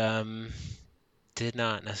 but did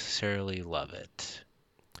not necessarily love it.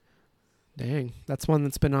 Dang, that's one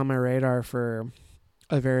that's been on my radar for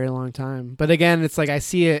a very long time. But again, it's like I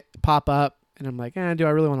see it pop up, and I'm like, do I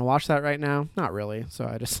really want to watch that right now? Not really. So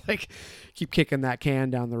I just like keep kicking that can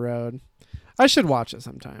down the road. I should watch it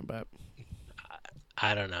sometime, but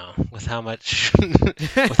I don't know. With how much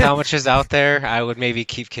with how much is out there, I would maybe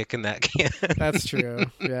keep kicking that can. that's true.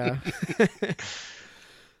 Yeah.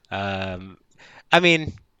 Um, I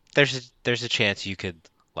mean, there's a chance you could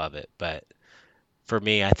love it, but for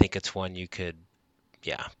me, I think it's one you could,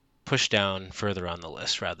 yeah, push down further on the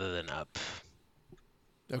list rather than up.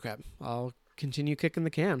 Okay, I'll continue kicking the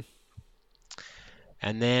can.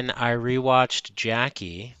 And then I rewatched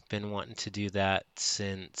Jackie. Been wanting to do that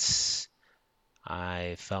since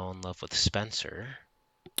I fell in love with Spencer.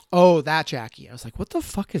 Oh, that Jackie. I was like, what the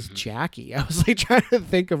fuck is Mhm. Jackie? I was like trying to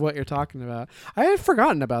think of what you're talking about. I had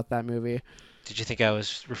forgotten about that movie. Did you think I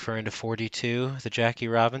was referring to 42, the Jackie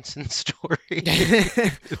Robinson story?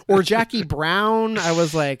 Or Jackie Brown. I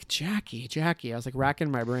was like, Jackie. I was like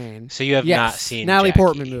racking my brain. So you have not Yes, seen Natalie Jackie.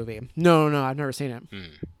 Portman movie. No, I've never seen it.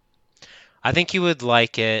 I think you would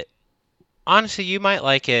like it. Honestly, you might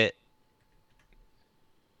like it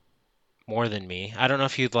more than me. I don't know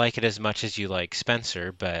if you'd like it as much as you like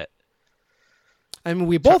Spencer, but I mean,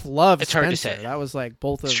 we both loved it's Spencer. hard to say. That was like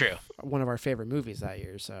both It's of true. one of our favorite movies that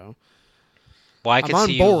year. So Well, I'm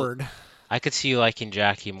on board. I could see you liking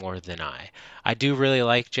Jackie more than I. I do really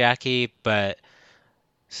like Jackie, but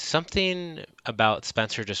something about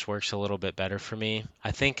Spencer just works a little bit better for me.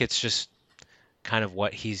 I think it's just kind of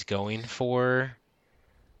what he's going for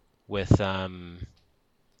with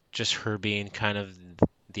just her being kind of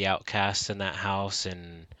the outcast in that house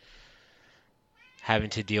and having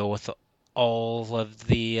to deal with all of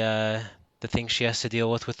the things she has to deal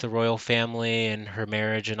with the royal family and her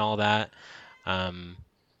marriage and all that. Um,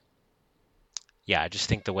 yeah, I just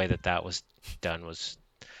think the way that that was done was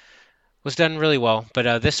done really well.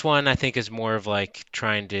 But this one I think is more of like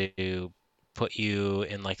trying to put you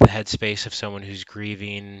in like the headspace of someone who's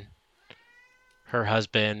grieving her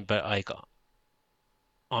husband, but like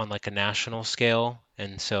on like a national scale,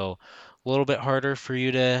 and so a little bit harder for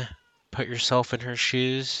you to put yourself in her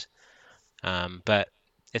shoes. But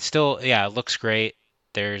it's still, yeah, it looks great.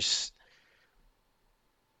 There's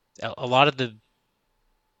a lot of the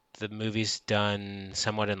movie's done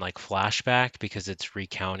somewhat in like flashback because it's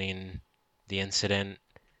recounting the incident,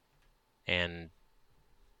 and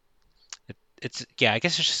it's yeah, I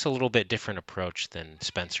guess it's just a little bit different approach than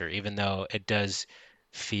Spencer, even though it does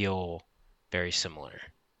feel very similar.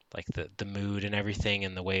 Like the mood and everything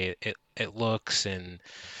and the way it looks and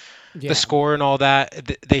the Yeah. score and all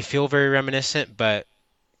that, they feel very reminiscent, but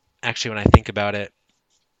actually when I think about it,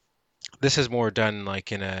 this is more done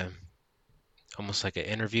like in a almost like an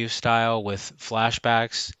interview style with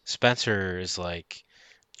flashbacks. Spencer is like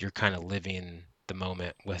you're kind of living the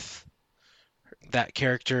moment with that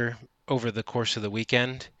character over the course of the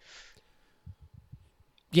weekend.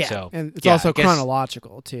 Yeah, So and it's yeah, also I guess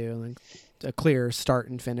chronological too, like a clear start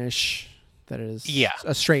and finish that is yeah,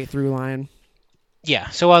 a straight through line. yeah.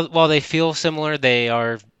 So while they feel similar, they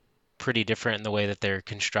are pretty different in the way that they're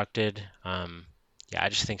constructed. Yeah, I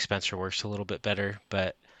just think Spencer works a little bit better,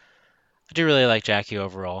 but I do really like Jackie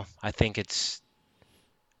overall. I think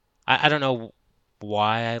I don't know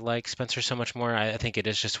why I like Spencer so much more. I think it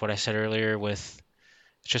is just what I said earlier with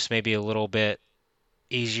it's just maybe a little bit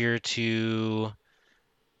easier to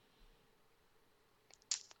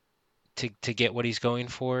get what he's going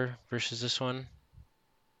for versus this one.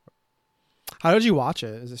 How did you watch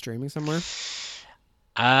it? Is it streaming somewhere?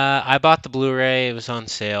 I bought the Blu-ray. It was on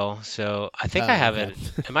sale, so I think I Oh, have okay. it.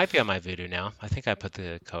 It might be on my Vudu now. I think I put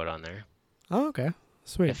the code on there. Oh, okay.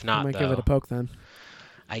 Sweet. If I not, might give it a though, poke then.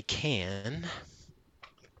 I can.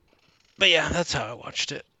 But yeah, that's how I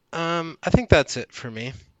watched it. I think that's it for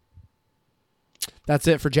me. That's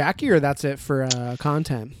it for Jackie, or that's it for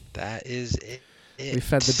content? That is it. We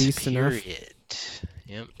fed the beast enough. Period.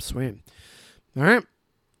 Yep. Sweet. All right.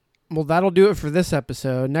 Well, that'll do it for this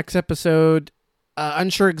episode. Next episode,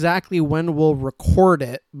 unsure exactly when we'll record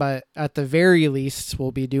it, but at the very least,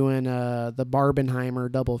 we'll be doing the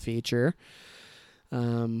Barbenheimer double feature,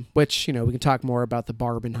 which, we can talk more about the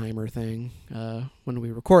Barbenheimer thing when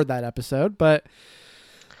we record that episode, but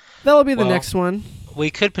that'll be the next one.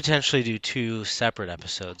 We could potentially do 2 separate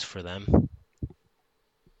episodes for them.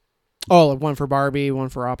 Oh, one for Barbie, one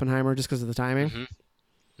for Oppenheimer, just because of the timing?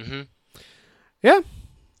 Mm-hmm. Mm-hmm. Yeah.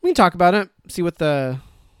 We can talk about it, see what our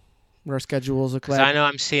schedules look like. I know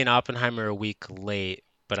I'm seeing Oppenheimer a week late,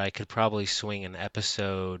 but I could probably swing an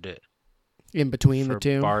episode in between for the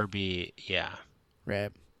two. Barbie, yeah.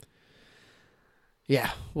 Right. Yeah,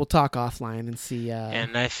 we'll talk offline and see.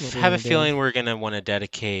 And I have a feeling we're going to want to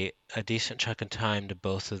dedicate a decent chunk of time to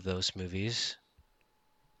both of those movies.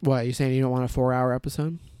 What, you saying you don't want a 4-hour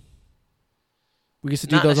episode? We used to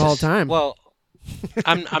do those all the time. Well,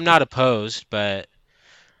 I'm not opposed, but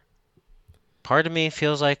part of me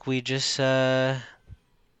feels like we just need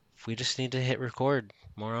to hit record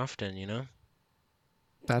more often.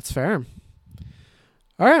 That's fair.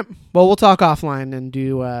 All right. Well, we'll talk offline and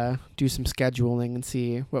do some scheduling and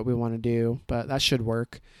see what we want to do, but that should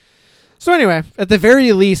work. So anyway, at the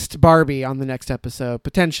very least, Barbie on the next episode.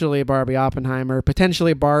 Potentially Barbie Oppenheimer.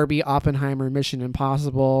 Potentially Barbie Oppenheimer Mission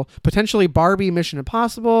Impossible. Potentially Barbie Mission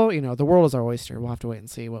Impossible. The world is our oyster. We'll have to wait and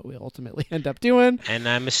see what we ultimately end up doing. And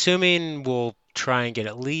I'm assuming we'll try and get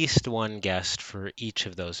at least one guest for each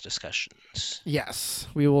of those discussions. Yes,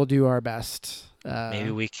 we will do our best.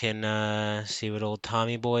 Maybe we can see what old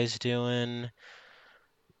Tommy Boy's doing.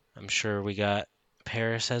 I'm sure we got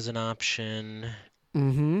Paris as an option.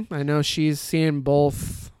 Mm-hmm. I know she's seeing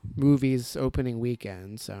both movies opening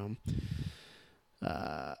weekend, so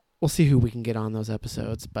we'll see who we can get on those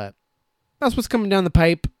episodes. But that's what's coming down the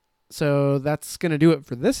pipe. So that's going to do it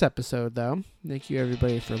for this episode, though. Thank you,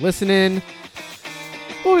 everybody, for listening.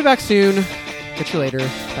 We'll be back soon. Catch you later.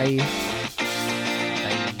 Bye.